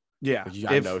 Yeah. Like, you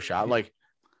got no shot. Like,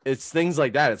 it's things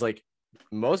like that. It's like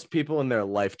most people in their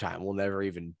lifetime will never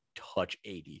even touch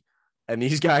 80. And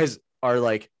these guys are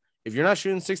like, if you're not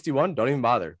shooting 61, don't even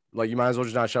bother. Like, you might as well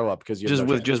just not show up because you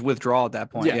just withdraw at that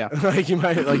point. Yeah. like you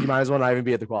might as well not even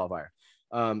be at the qualifier.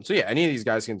 So yeah, any of these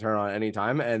guys can turn on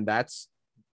anytime, and that's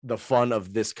the fun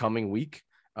of this coming week.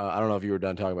 I don't know if you were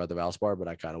done talking about the Valspar, but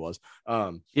I kind of was.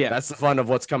 That's the fun of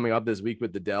what's coming up this week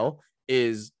with the Dell.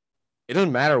 Is it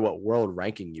doesn't matter what world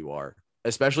ranking you are,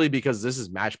 especially because this is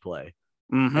match play,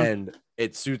 and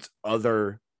it suits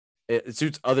other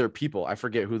people. I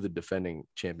forget who the defending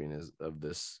champion is of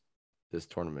this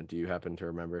tournament. Do you happen to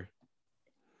remember?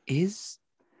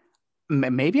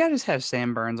 Maybe I just have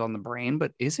Sam Burns on the brain,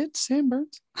 but is it Sam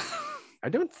Burns? I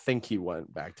don't think he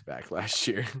went back-to-back last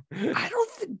year. I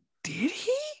don't think, did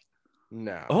he?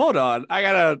 No. Hold on.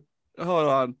 Hold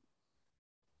on.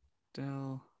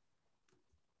 Dell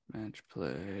match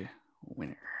play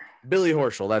winner. Billy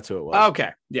Horschel, that's who it was.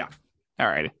 Okay. Yeah. All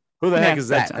right. Who the heck is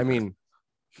that? I mean,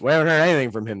 we haven't heard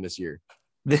anything from him this year.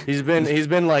 He's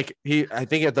been like, I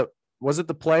think was it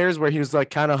the Players where he was like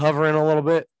kind of hovering a little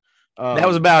bit? That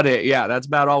was about it. Yeah, that's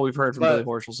about all we've heard from Billy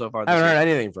Horschel so far. I haven't heard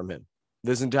anything from him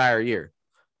this entire year.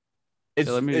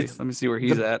 Let me see where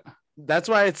he's at. That's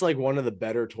why it's like one of the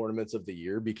better tournaments of the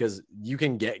year, because you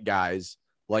can get guys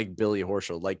like Billy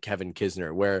Horschel, like Kevin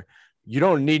Kisner, where you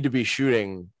don't need to be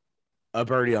shooting a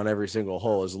birdie on every single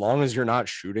hole as long as you're not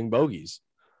shooting bogeys.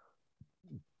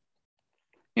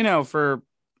 You know, for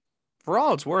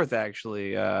all it's worth,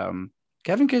 actually,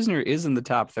 Kevin Kisner is in the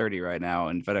top 30 right now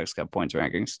in FedEx Cup points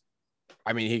rankings.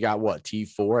 I mean, he got what,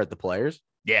 T4 at the Players?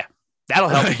 Yeah, that'll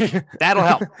help. That'll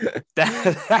help.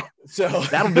 So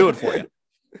that'll do it for you.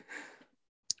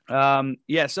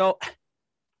 Yeah. So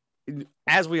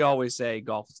as we always say,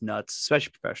 golf is nuts,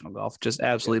 especially professional golf, just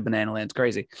absolutely banana land. It's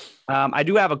crazy. I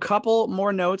do have a couple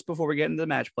more notes before we get into the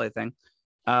match play thing.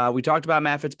 We talked about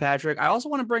Matt Fitzpatrick. I also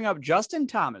want to bring up Justin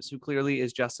Thomas, who clearly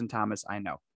is Justin Thomas, I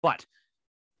know, but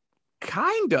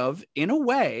kind of in a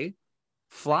way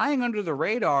flying under the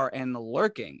radar and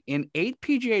lurking. In 8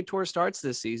 PGA Tour starts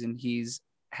this season, he's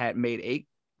made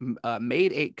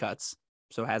eight cuts,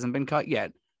 so hasn't been cut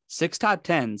yet, 6 top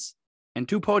 10s, and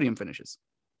 2 podium finishes.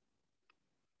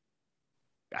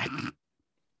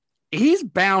 He's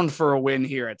bound for a win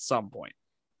here at some point.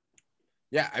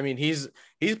 Yeah, I mean, he's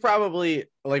probably,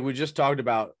 like we just talked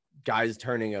about, guys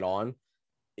turning it on.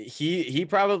 He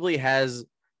probably has,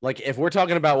 like, if we're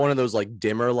talking about one of those like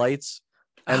dimmer lights,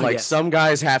 and some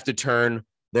guys have to turn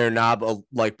their knob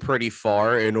like pretty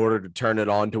far in order to turn it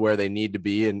on to where they need to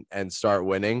be and start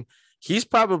winning. He's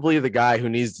probably the guy who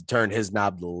needs to turn his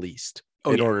knob the least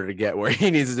in order to get where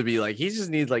he needs to be. Like, he just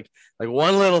needs like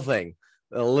one little thing,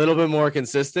 a little bit more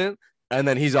consistent, and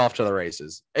then he's off to the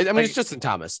races. I mean, it's Justin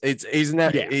Thomas. He's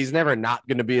never not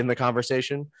going to be in the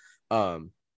conversation.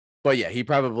 But yeah, he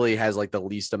probably has like the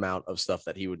least amount of stuff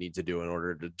that he would need to do in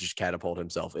order to just catapult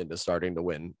himself into starting to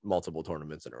win multiple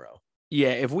tournaments in a row.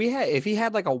 Yeah, if he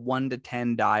had like a 1 to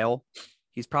 10 dial,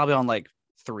 he's probably on like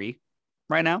 3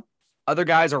 right now. Other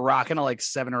guys are rocking at like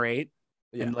 7 or 8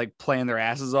 and like playing their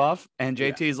asses off. And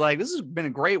JT's like, this has been a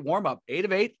great warm up. 8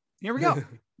 of 8. Here we go.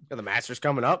 Got the Masters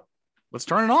coming up. Let's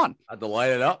turn it on. I'd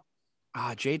light it up.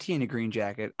 JT in a green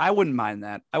jacket. I wouldn't mind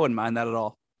that. I wouldn't mind that at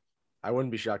all. I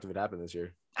wouldn't be shocked if it happened this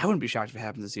year. I wouldn't be shocked if it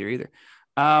happens this year either.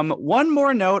 One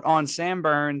more note on Sam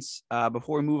Burns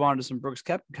before we move on to some Brooks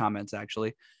Koepka comments,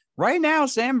 actually. Right now,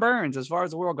 Sam Burns, as far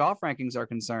as the world golf rankings are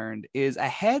concerned, is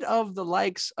ahead of the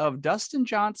likes of Dustin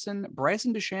Johnson,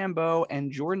 Bryson DeChambeau,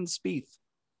 and Jordan Spieth.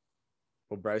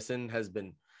 Well, Bryson has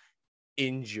been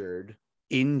injured.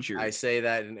 Injured. I say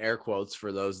that in air quotes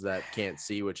for those that can't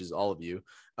see, which is all of you,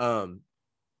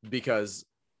 because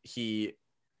he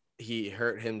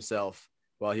hurt himself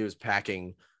while he was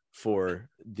packing for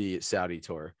the Saudi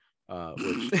tour.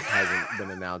 which hasn't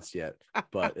been announced yet,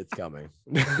 but it's coming.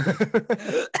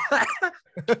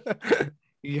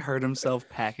 He heard himself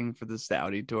packing for the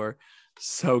Saudi tour.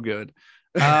 So good.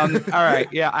 All right.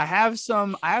 Yeah, I have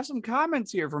some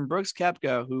comments here from Brooks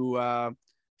Koepka, who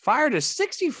fired a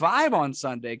 65 on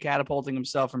Sunday, catapulting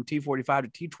himself from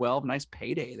T45 to T12. Nice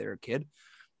payday there, kid.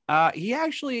 He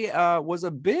actually was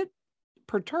a bit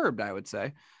perturbed, I would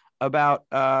say, about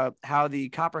how the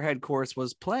Copperhead course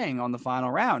was playing on the final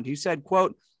round. He said,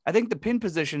 quote, "I think the pin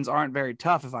positions aren't very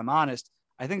tough, if I'm honest.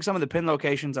 I think some of the pin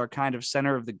locations are kind of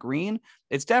center of the green.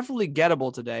 It's definitely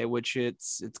gettable today, which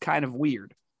it's kind of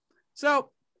weird."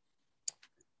 So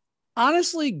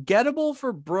honestly, gettable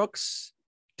for Brooks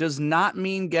does not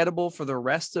mean gettable for the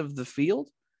rest of the field.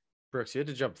 Brooks, you had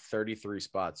to jump 33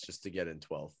 spots just to get in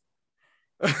 12th.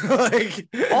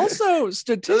 Also,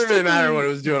 statistically, doesn't really matter what it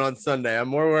was doing on Sunday. I'm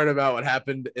more worried about what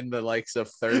happened in the likes of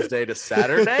Thursday to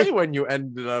Saturday when you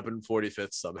ended up in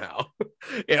 45th somehow.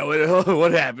 Yeah,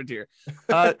 what happened here?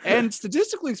 And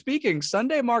statistically speaking,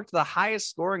 Sunday marked the highest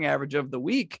scoring average of the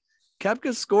week.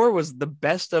 Koepka's score was the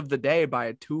best of the day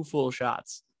by 2 full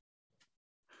shots.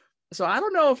 So I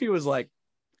don't know if he was like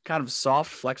kind of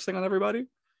soft flexing on everybody,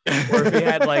 or if he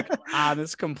had like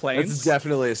honest complaints. It's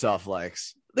definitely a soft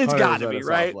flex. It's got to be,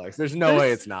 right? There's no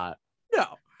way it's not. No.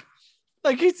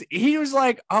 Like he was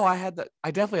like, "Oh, I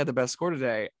definitely had the best score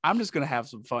today. I'm just gonna have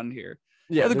some fun here."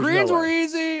 Yeah, the greens were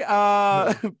easy.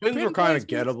 Pins were kind of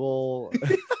gettable.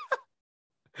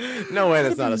 No way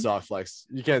that's not a soft flex.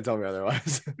 You can't tell me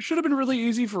otherwise. Should have been really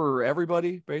easy for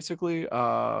everybody, basically.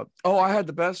 I had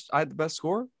the best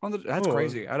score on the. That's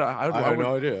crazy. I have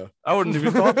no idea. I wouldn't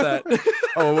even thought that.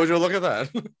 Oh, would you look at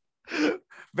that?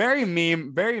 Very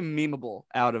memeable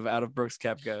out of Brooks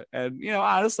Koepka, and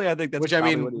honestly, I think that's. Which I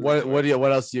mean, what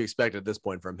else do you expect at this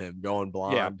point from him? Going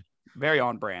blonde. Yeah, very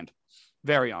on brand.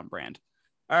 Very on brand.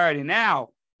 All righty, now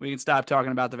we can stop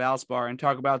talking about the Valspar and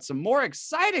talk about some more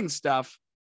exciting stuff.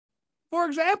 For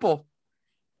example,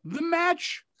 the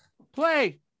match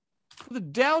play for the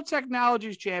Dell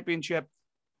Technologies Championship.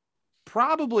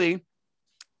 Probably,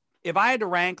 if I had to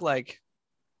rank like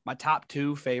my top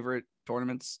 2 favorite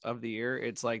tournaments of the year,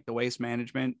 it's like the Waste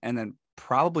Management and then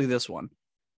probably this one,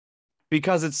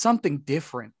 because it's something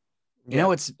different.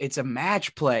 It's a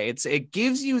match play. It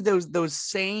gives you those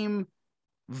same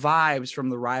vibes from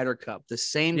the Ryder Cup, the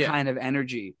same kind of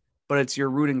energy, but it's you're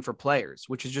rooting for players,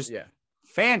 which is just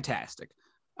fantastic.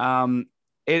 I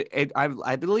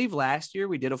believe last year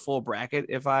we did a full bracket,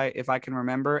 if I can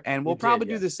remember, and we'll probably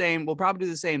do the same. We'll probably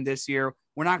do the same this year.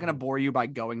 We're not going to bore you by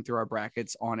going through our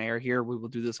brackets on air here. We will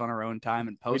do this on our own time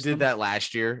and post. We did that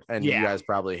last year, and you guys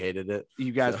probably hated it.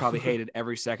 You guys probably hated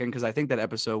every second, because I think that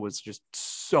episode was just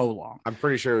so long. I'm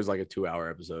pretty sure it was like a 2-hour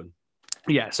episode.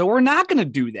 Yeah, so we're not going to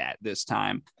do that this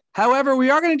time. However, we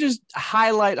are going to just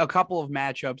highlight a couple of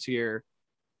matchups here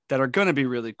that are going to be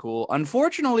really cool.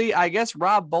 Unfortunately, I guess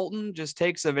Rob Bolton just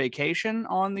takes a vacation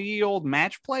on the old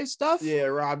match play stuff. Yeah,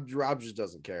 Rob just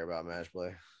doesn't care about match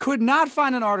play. Could not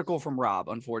find an article from Rob,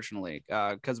 unfortunately,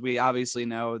 because we obviously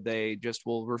know they just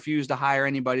will refuse to hire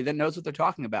anybody that knows what they're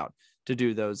talking about to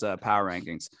do those power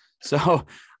rankings. So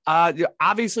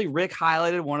obviously Rick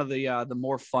highlighted one of the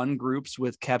more fun groups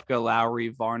with Koepka, Lowry,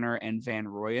 Varner, and Van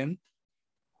Rooyen.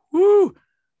 Woo!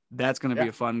 That's going to be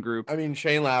a fun group. I mean,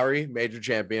 Shane Lowry, major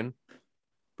champion.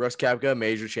 Brooks Koepka,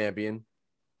 major champion.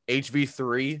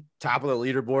 HV3, top of the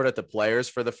leaderboard at the Players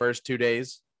for the first 2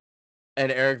 days. And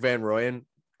Eric Van Rooyen,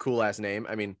 cool ass name.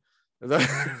 I mean,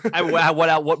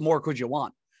 what more could you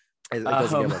want? It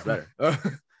doesn't get much better.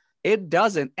 It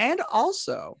doesn't. And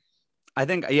also, I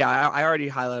think, I already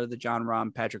highlighted the John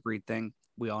Rahm, Patrick Reed thing.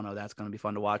 We all know that's going to be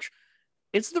fun to watch.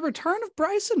 It's the return of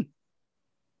Bryson.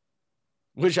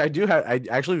 Which I do have. I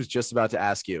actually was just about to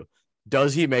ask you,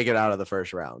 does he make it out of the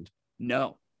first round?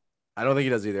 No, I don't think he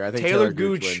does either. I think Taylor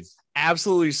Gooch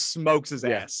absolutely smokes his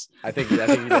ass. I think he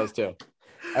does too.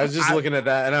 I was just looking at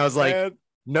that and I was like,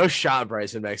 no shot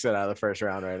Bryson makes it out of the first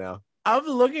round right now. I'm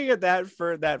looking at that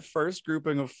for that first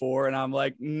grouping of 4, and I'm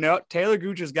like, no, Taylor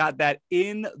Gooch has got that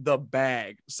in the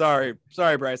bag. Sorry,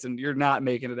 Bryson, you're not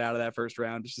making it out of that first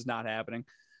round. It's just not happening.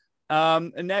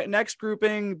 Next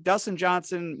grouping, Dustin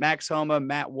Johnson, Max Homa,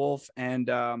 Matt Wolff, and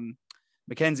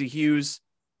Mackenzie Hughes.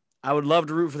 I would love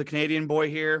to root for the Canadian boy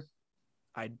here.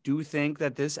 I do think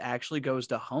that this actually goes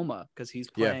to Homa because he's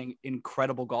playing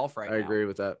incredible golf right now. I agree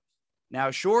with that. Now,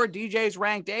 sure, DJ's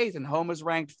ranked 8th and Homa's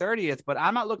ranked 30th, but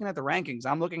I'm not looking at the rankings.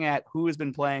 I'm looking at who has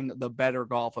been playing the better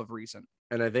golf of recent.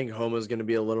 And I think Homa's going to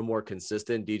be a little more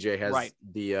consistent. DJ has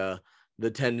the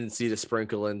tendency to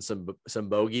sprinkle in some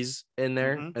bogeys in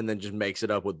there and then just makes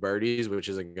it up with birdies, which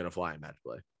isn't going to fly in match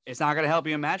play. It's not going to help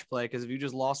you in match play because if you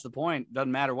just lost the point,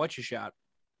 doesn't matter what you shot.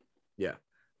 Yeah.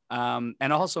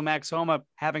 And also Max Homa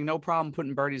having no problem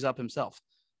putting birdies up himself.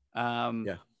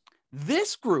 Yeah.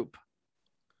 This group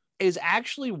is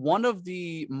actually one of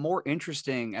the more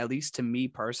interesting, at least to me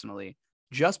personally,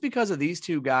 just because of these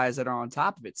two guys that are on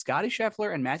top of it, Scotty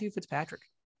Scheffler and Matthew Fitzpatrick.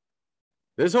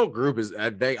 This whole group is, I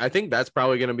think that's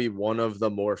probably going to be one of the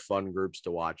more fun groups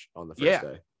to watch on the first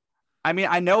day. I mean,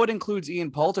 I know it includes Ian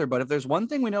Poulter, but if there's one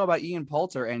thing we know about Ian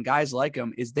Poulter and guys like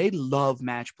him is they love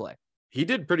match play. He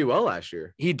did pretty well last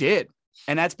year. He did.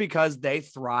 And that's because they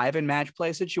thrive in match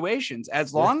play situations.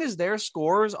 As long as their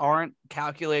scores aren't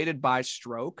calculated by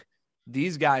stroke,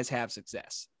 these guys have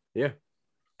success. Yeah.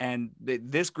 And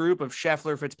this group of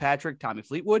Scheffler, Fitzpatrick, Tommy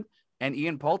Fleetwood, and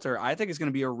Ian Poulter, I think is going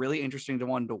to be a really interesting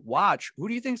one to watch. Who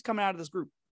do you think is coming out of this group?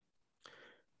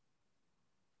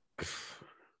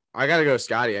 I got to go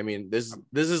Scotty. I mean, this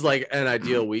is like an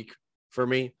ideal it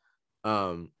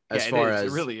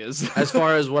really is. As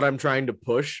far as what I'm trying to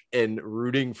push and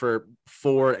rooting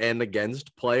for and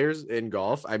against players in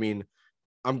golf, I mean,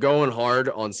 I'm going hard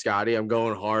on Scotty. I'm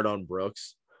going hard on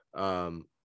Brooks.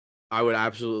 I would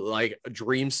absolutely like a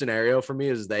dream scenario for me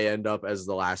is they end up as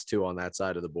the last two on that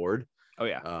side of the board. Oh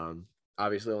yeah.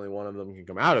 Obviously only one of them can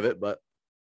come out of it, but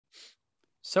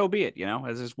so be it,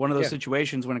 as it's one of those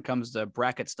situations when it comes to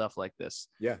bracket stuff like this.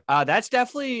 Yeah.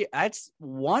 That's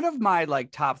one of my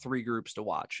like top 3 groups to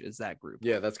watch is that group.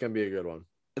 Yeah. That's going to be a good one.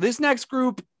 This next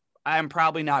group, I'm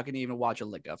probably not going to even watch a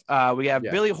lick of. We have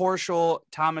Billy Horschel,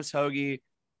 Thomas Hoagie,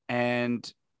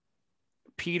 and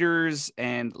Peters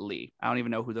and Lee. I don't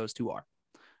even know who those two are.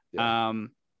 Yeah.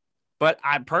 But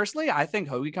I think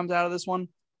Hoagie comes out of this one.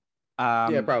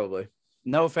 Yeah, probably.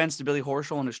 No offense to Billy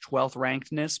Horschel and his 12th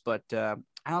rankedness, but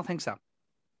I don't think so.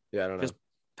 Yeah, I don't know. Just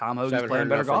Tom Hoagie's playing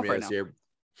better golf right now. Year.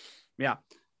 Yeah.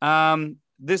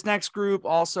 This next group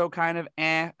also kind of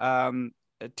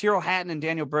Tyrrell Hatton and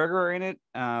Daniel Berger are in it.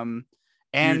 And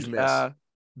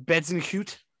Bedson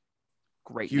Cute.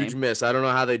 Great huge name. Miss. I don't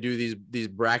know how they do these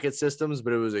bracket systems,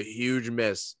 but it was a huge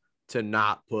miss to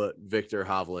not put Victor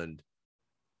Hovland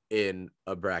in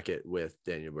a bracket with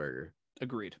Daniel Berger.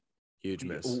 Agreed. Huge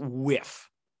miss.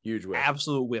 Huge whiff.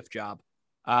 Absolute whiff job.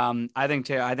 I think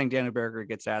Daniel Berger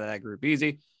gets out of that group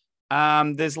easy.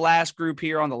 This last group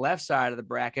here on the left side of the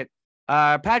bracket,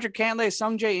 Patrick Cantlay,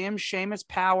 Sung Jae Im, Seamus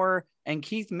Power, and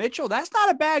Keith Mitchell. That's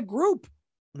not a bad group.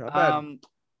 Not bad.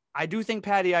 I do think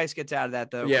Patty Ice gets out of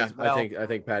that though. Yeah, I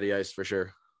think Patty Ice for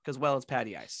sure. Because it's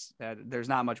Patty Ice. There's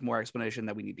not much more explanation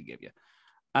that we need to give you.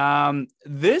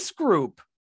 This group,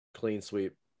 clean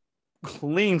sweep.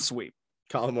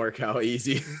 Colin Morikawa,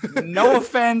 easy. No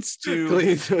offense to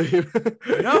clean sweep.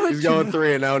 He's going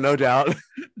 3-0, no doubt.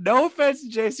 No offense to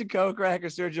Jason Kokrak or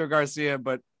Sergio Garcia,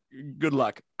 but good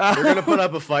luck. We're gonna put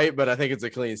up a fight, but I think it's a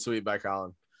clean sweep by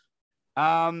Colin.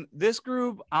 This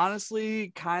group,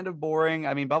 honestly, kind of boring.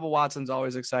 I mean, Bubba Watson's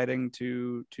always exciting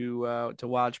to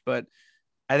watch, but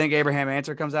I think Abraham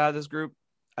Answer comes out of this group.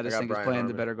 I just think he's playing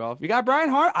the better golf. You got Brian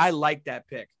Hart. I like that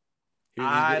pick. He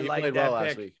played well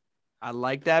last week. I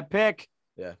like that pick.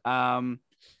 Yeah.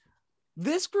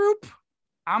 This group,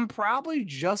 I'm probably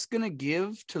just gonna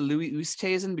give to Louis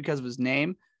Oosthuizen because of his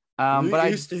name.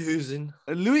 Louis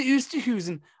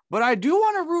Oosthuizen. But I do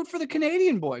want to root for the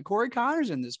Canadian boy, Corey Connors,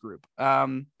 in this group.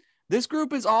 This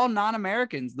group is all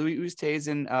non-Americans: Louis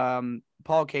Oosthuizen,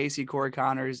 Paul Casey, Corey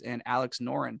Connors, and Alex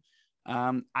Noren.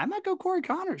 I might go Corey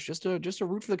Connors just to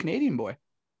root for the Canadian boy. I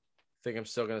think I'm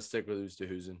still gonna stick with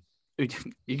Oosthuizen.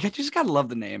 You just gotta love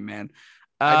the name, man.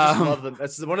 I just love them.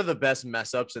 That's one of the best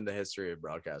mess ups in the history of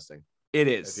broadcasting. It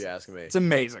is. If you ask me, it's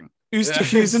amazing.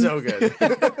 Oosthuizen, so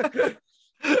good.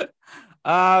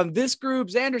 This group,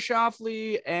 Xander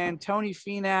Schauffele and Tony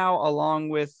Finau, along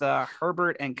with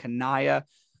Herbert and Kanaya.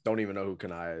 Don't even know who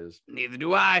Kanaya is. Neither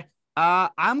do I.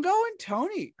 I'm going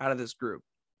Tony out of this group.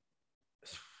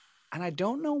 And I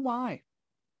don't know why.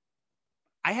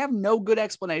 I have no good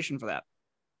explanation for that.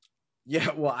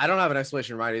 Yeah, well, I don't have an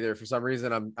explanation right either. For some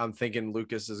reason, I'm thinking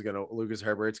Lucas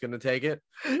Herbert's gonna take it.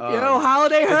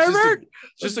 Holiday Herbert.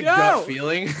 Just a gut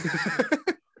feeling.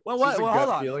 Well, hold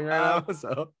on. Feeling right now,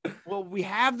 so. Well, we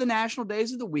have the national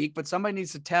days of the week, but somebody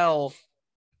needs to tell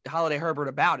Holiday Herbert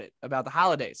about the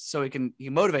holidays, so he can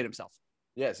motivate himself.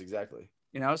 Yes, exactly.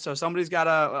 So somebody's got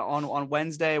on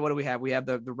Wednesday. What do we have? We have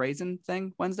the raisin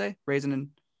thing Wednesday. Raisin and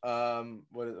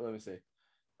let me see.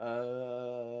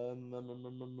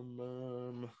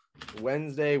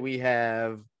 Wednesday we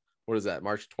have, what is that?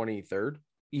 March 23rd.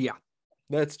 Yeah,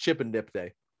 that's Chip and Dip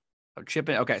Day. Oh, Chip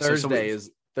and okay.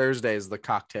 Thursday is the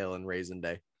cocktail and raisin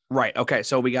day. Right. Okay.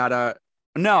 So we got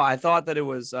no. I thought that it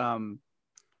was.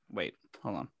 Wait.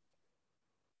 Hold on.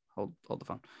 Hold the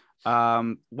phone.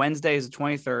 Wednesday is the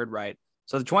 23rd, right?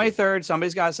 So the 23rd,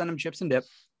 somebody's got to send him chips and dip.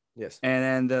 Yes.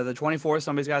 And then the 24th,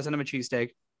 somebody's got to send him a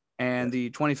cheesesteak. And the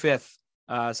 25th,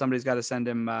 somebody's got to send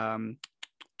him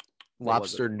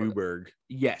lobster Newburg.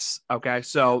 Yes. Okay.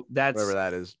 So that's whatever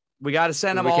that is. We got to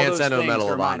send him all those things. We can't send him a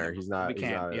Medal of Honor. He's not.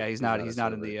 He's not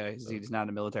in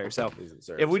the military. So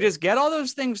served, if we just get all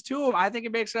those things to him, I think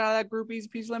it makes it out of that group easy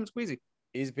peasy lemon squeezy.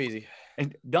 Easy peasy.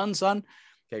 And done, son.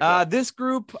 Okay, this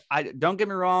group, don't get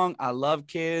me wrong, I love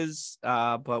Kiz,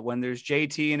 but when there's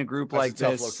JT in a group like this,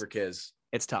 tough look for Kiz.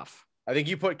 It's tough. I think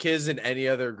you put Kiz in any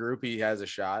other group, he has a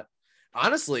shot.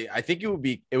 Honestly, I think it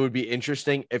would be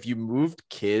interesting if you moved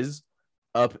Kiz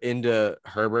up into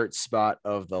Herbert's spot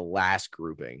of the last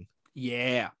grouping.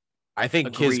 Yeah. I think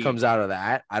Agreed. Kiz comes out of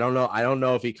that. I don't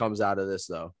know if he comes out of this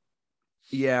though.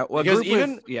 Yeah. Well, because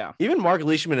even Mark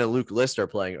Leishman and Luke List are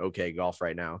playing okay golf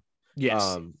right now.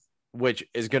 Yes. Which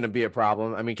is going to be a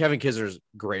problem. I mean, Kevin Kisner's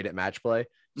great at match play.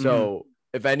 So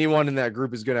if anyone in that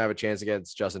group is going to have a chance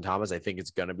against Justin Thomas, I think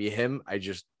it's going to be him.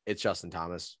 It's Justin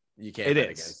Thomas. You can't bet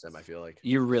against him, I feel like.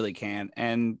 You really can.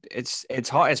 And it's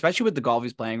hard, especially with the golf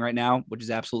he's playing right now, which is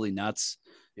absolutely nuts.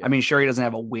 Yeah. I mean, sure, he doesn't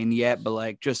have a win yet, but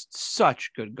like just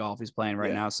such good golf he's playing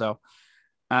right now. So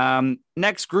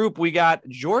next group, we got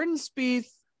Jordan Spieth,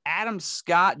 Adam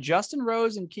Scott, Justin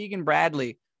Rose, and Keegan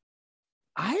Bradley.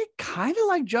 I kind of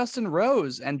like Justin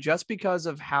Rose, and just because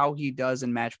of how he does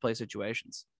in match play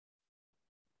situations.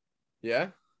 Yeah.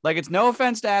 Like, it's no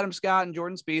offense to Adam Scott and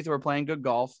Jordan Spieth who are playing good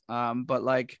golf. But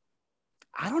like,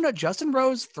 I don't know. Justin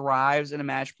Rose thrives in a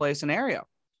match play scenario.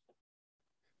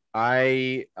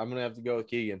 I'm going to have to go with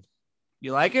Keegan.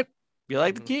 You like it? You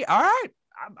like the key? All right.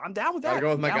 I'm down with that. Gotta go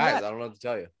with my guys. I don't know what to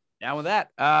tell you. Down with that.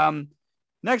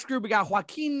 Next group, we got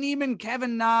Joaquin Niemann,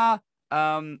 Kevin Na.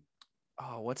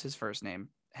 What's his first name?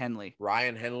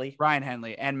 Ryan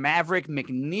Henley, and Maverick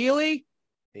McNeely.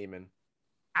 Niemann.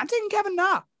 I'm taking Kevin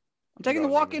Na. I'm taking the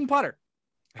walk-in putter.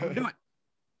 I'm doing it.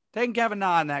 Taking Kevin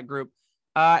Na in that group.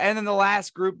 And then the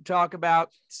last group talk about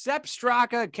Sepp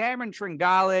Straka, Cameron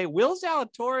Tringale, Will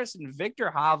Zalatoris, and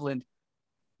Victor Hovland.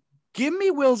 Give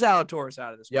me Will Zalatoris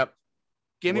out of this. Yep.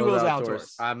 Give me Will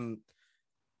Zalatoris. I'm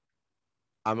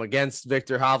against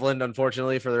Victor Hovland,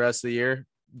 unfortunately, for the rest of the year,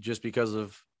 just because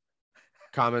of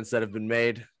comments that have been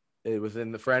made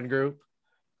within the friend group.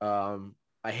 I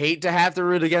hate to have to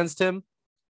root against him,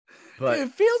 but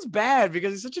it feels bad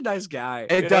because he's such a nice guy.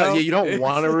 It does. Yeah, you don't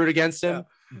want to root against him,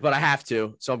 but I have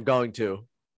to, so I'm going to.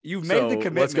 You've made the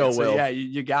commitment. Let's go, Will. So yeah,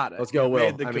 you got it. Let's go, Will.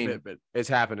 Made the commitment. It's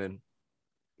happening.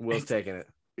 Will's taking it.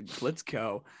 Let's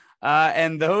go.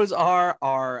 And those are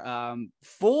our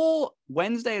full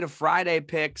Wednesday to Friday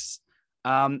picks.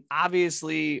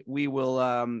 Obviously, we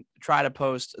will try to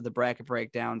post the bracket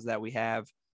breakdowns that we have,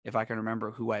 if I can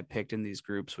remember who I picked in these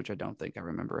groups, which I don't think I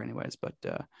remember anyways. But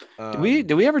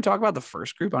did we ever talk about the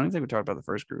first group? I don't think we talked about the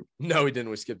first group. No, we didn't.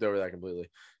 We skipped over that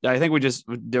completely. I think we're just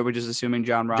assuming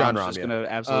John Rahm is just going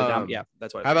to absolutely down. Yeah,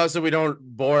 that's what. How about, so we don't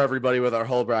bore everybody with our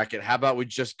whole bracket, how about we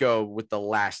just go with the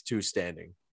last two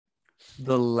standing?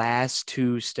 The last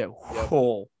two Yep.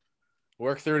 Oh.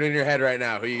 Work through it in your head right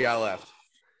now. Who you got left?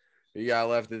 Who you got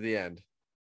left at the end?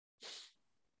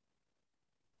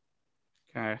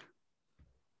 Okay.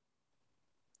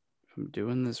 If I'm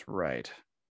doing this right,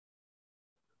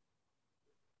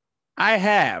 I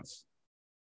have,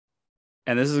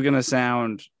 and this is going to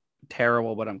sound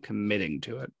terrible, but I'm committing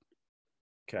to it.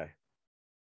 Okay.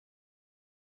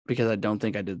 Because I don't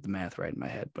think I did the math right in my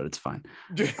head, but it's fine.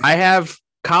 I have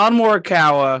Colin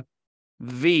Morikawa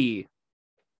v.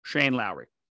 Shane Lowry.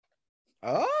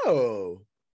 Oh.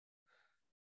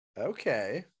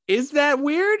 Okay. Is that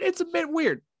weird? It's a bit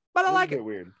weird, but I like it.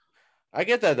 Weird. I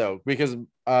get that though, because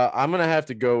I'm gonna have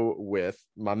to go with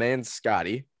my man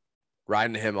Scotty,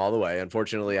 riding him all the way.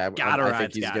 Unfortunately, I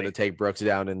think he's gonna take Brooks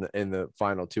down in the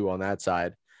final two on that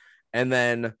side, and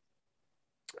then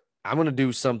I'm gonna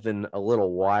do something a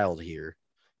little wild here.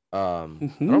 I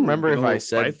don't remember if I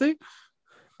said.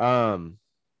 I'm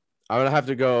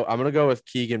gonna go with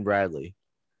Keegan Bradley.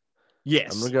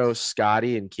 Yes, I'm gonna go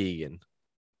Scotty and Keegan.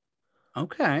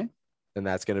 Okay. And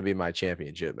that's going to be my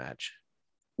championship match.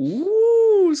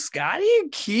 Ooh, Scotty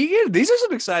and Keegan. These are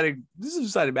some exciting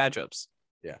matchups.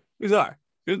 Yeah. These are.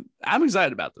 I'm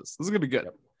excited about this. This is going to be good.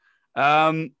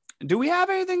 Yep. Do we have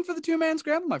anything for the two-man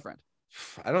scramble, my friend?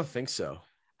 I don't think so.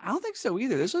 I don't think so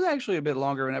either. This was actually a bit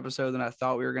longer of an episode than I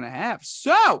thought we were going to have.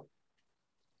 So,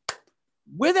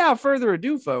 without further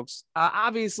ado, folks,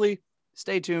 obviously,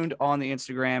 stay tuned on the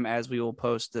Instagram as we will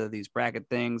post these bracket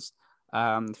things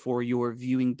for your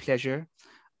viewing pleasure.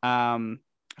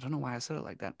 I don't know why I said it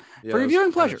like that. Yeah, For your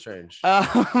viewing pleasure. Strange.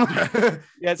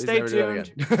 Yeah, stay never do that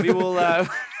tuned. again. We will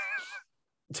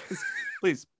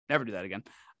please never do that again.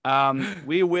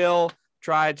 We will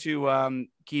try to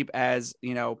keep as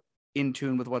in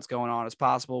tune with what's going on as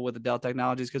possible with the Dell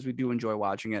technologies, because we do enjoy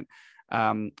watching it.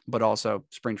 But also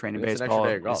spring training baseball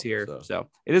is here. So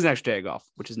it is an extra day of golf,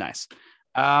 which is nice.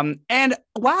 And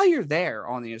while you're there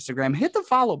on the Instagram, hit the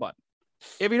follow button.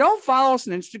 If you don't follow us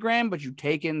on Instagram, but you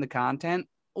take in the content,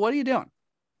 what are you doing?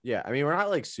 Yeah, I mean, we're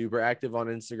not like super active on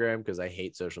Instagram because I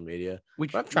hate social media.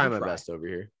 But I'm trying my best over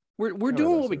here. We're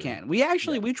doing what we can.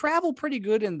 We travel pretty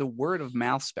good in the word of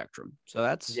mouth spectrum. So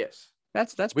that's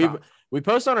we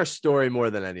post on our story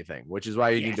more than anything, which is why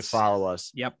you need to follow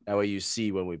us. Yep. That way you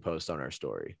see when we post on our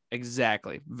story.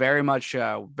 Exactly. Very much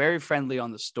very friendly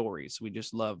on the stories. We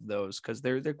just love those because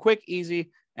they're quick,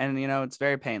 easy, and it's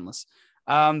very painless.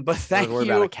 But thank you.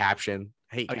 About a caption.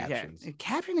 I hate captions. Yeah.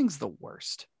 Captioning's the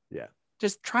worst. Yeah.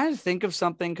 Just trying to think of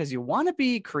something because you want to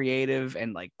be creative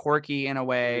and like quirky in a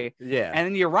way. Yeah. And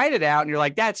then you write it out and you're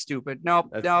like, that's stupid.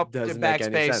 Nope. Doesn't make any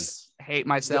backspace. sense. Hate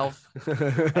myself.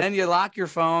 And then you lock your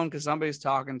phone because somebody's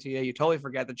talking to you. You totally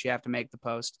forget that you have to make the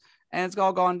post, and it's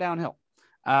all gone downhill.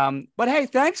 But hey,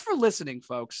 thanks for listening,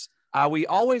 folks. We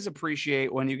always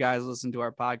appreciate when you guys listen to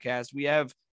our podcast. We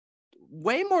have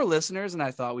way more listeners than I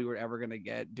thought we were ever going to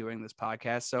get doing this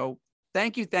podcast. So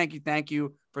thank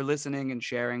you for listening and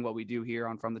sharing what we do here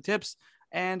on From the Tips.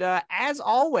 And as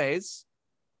always,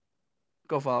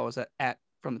 go follow us at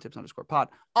From the Tips _pod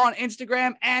on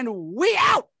Instagram, and we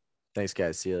out. Thanks,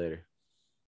 guys. See you later.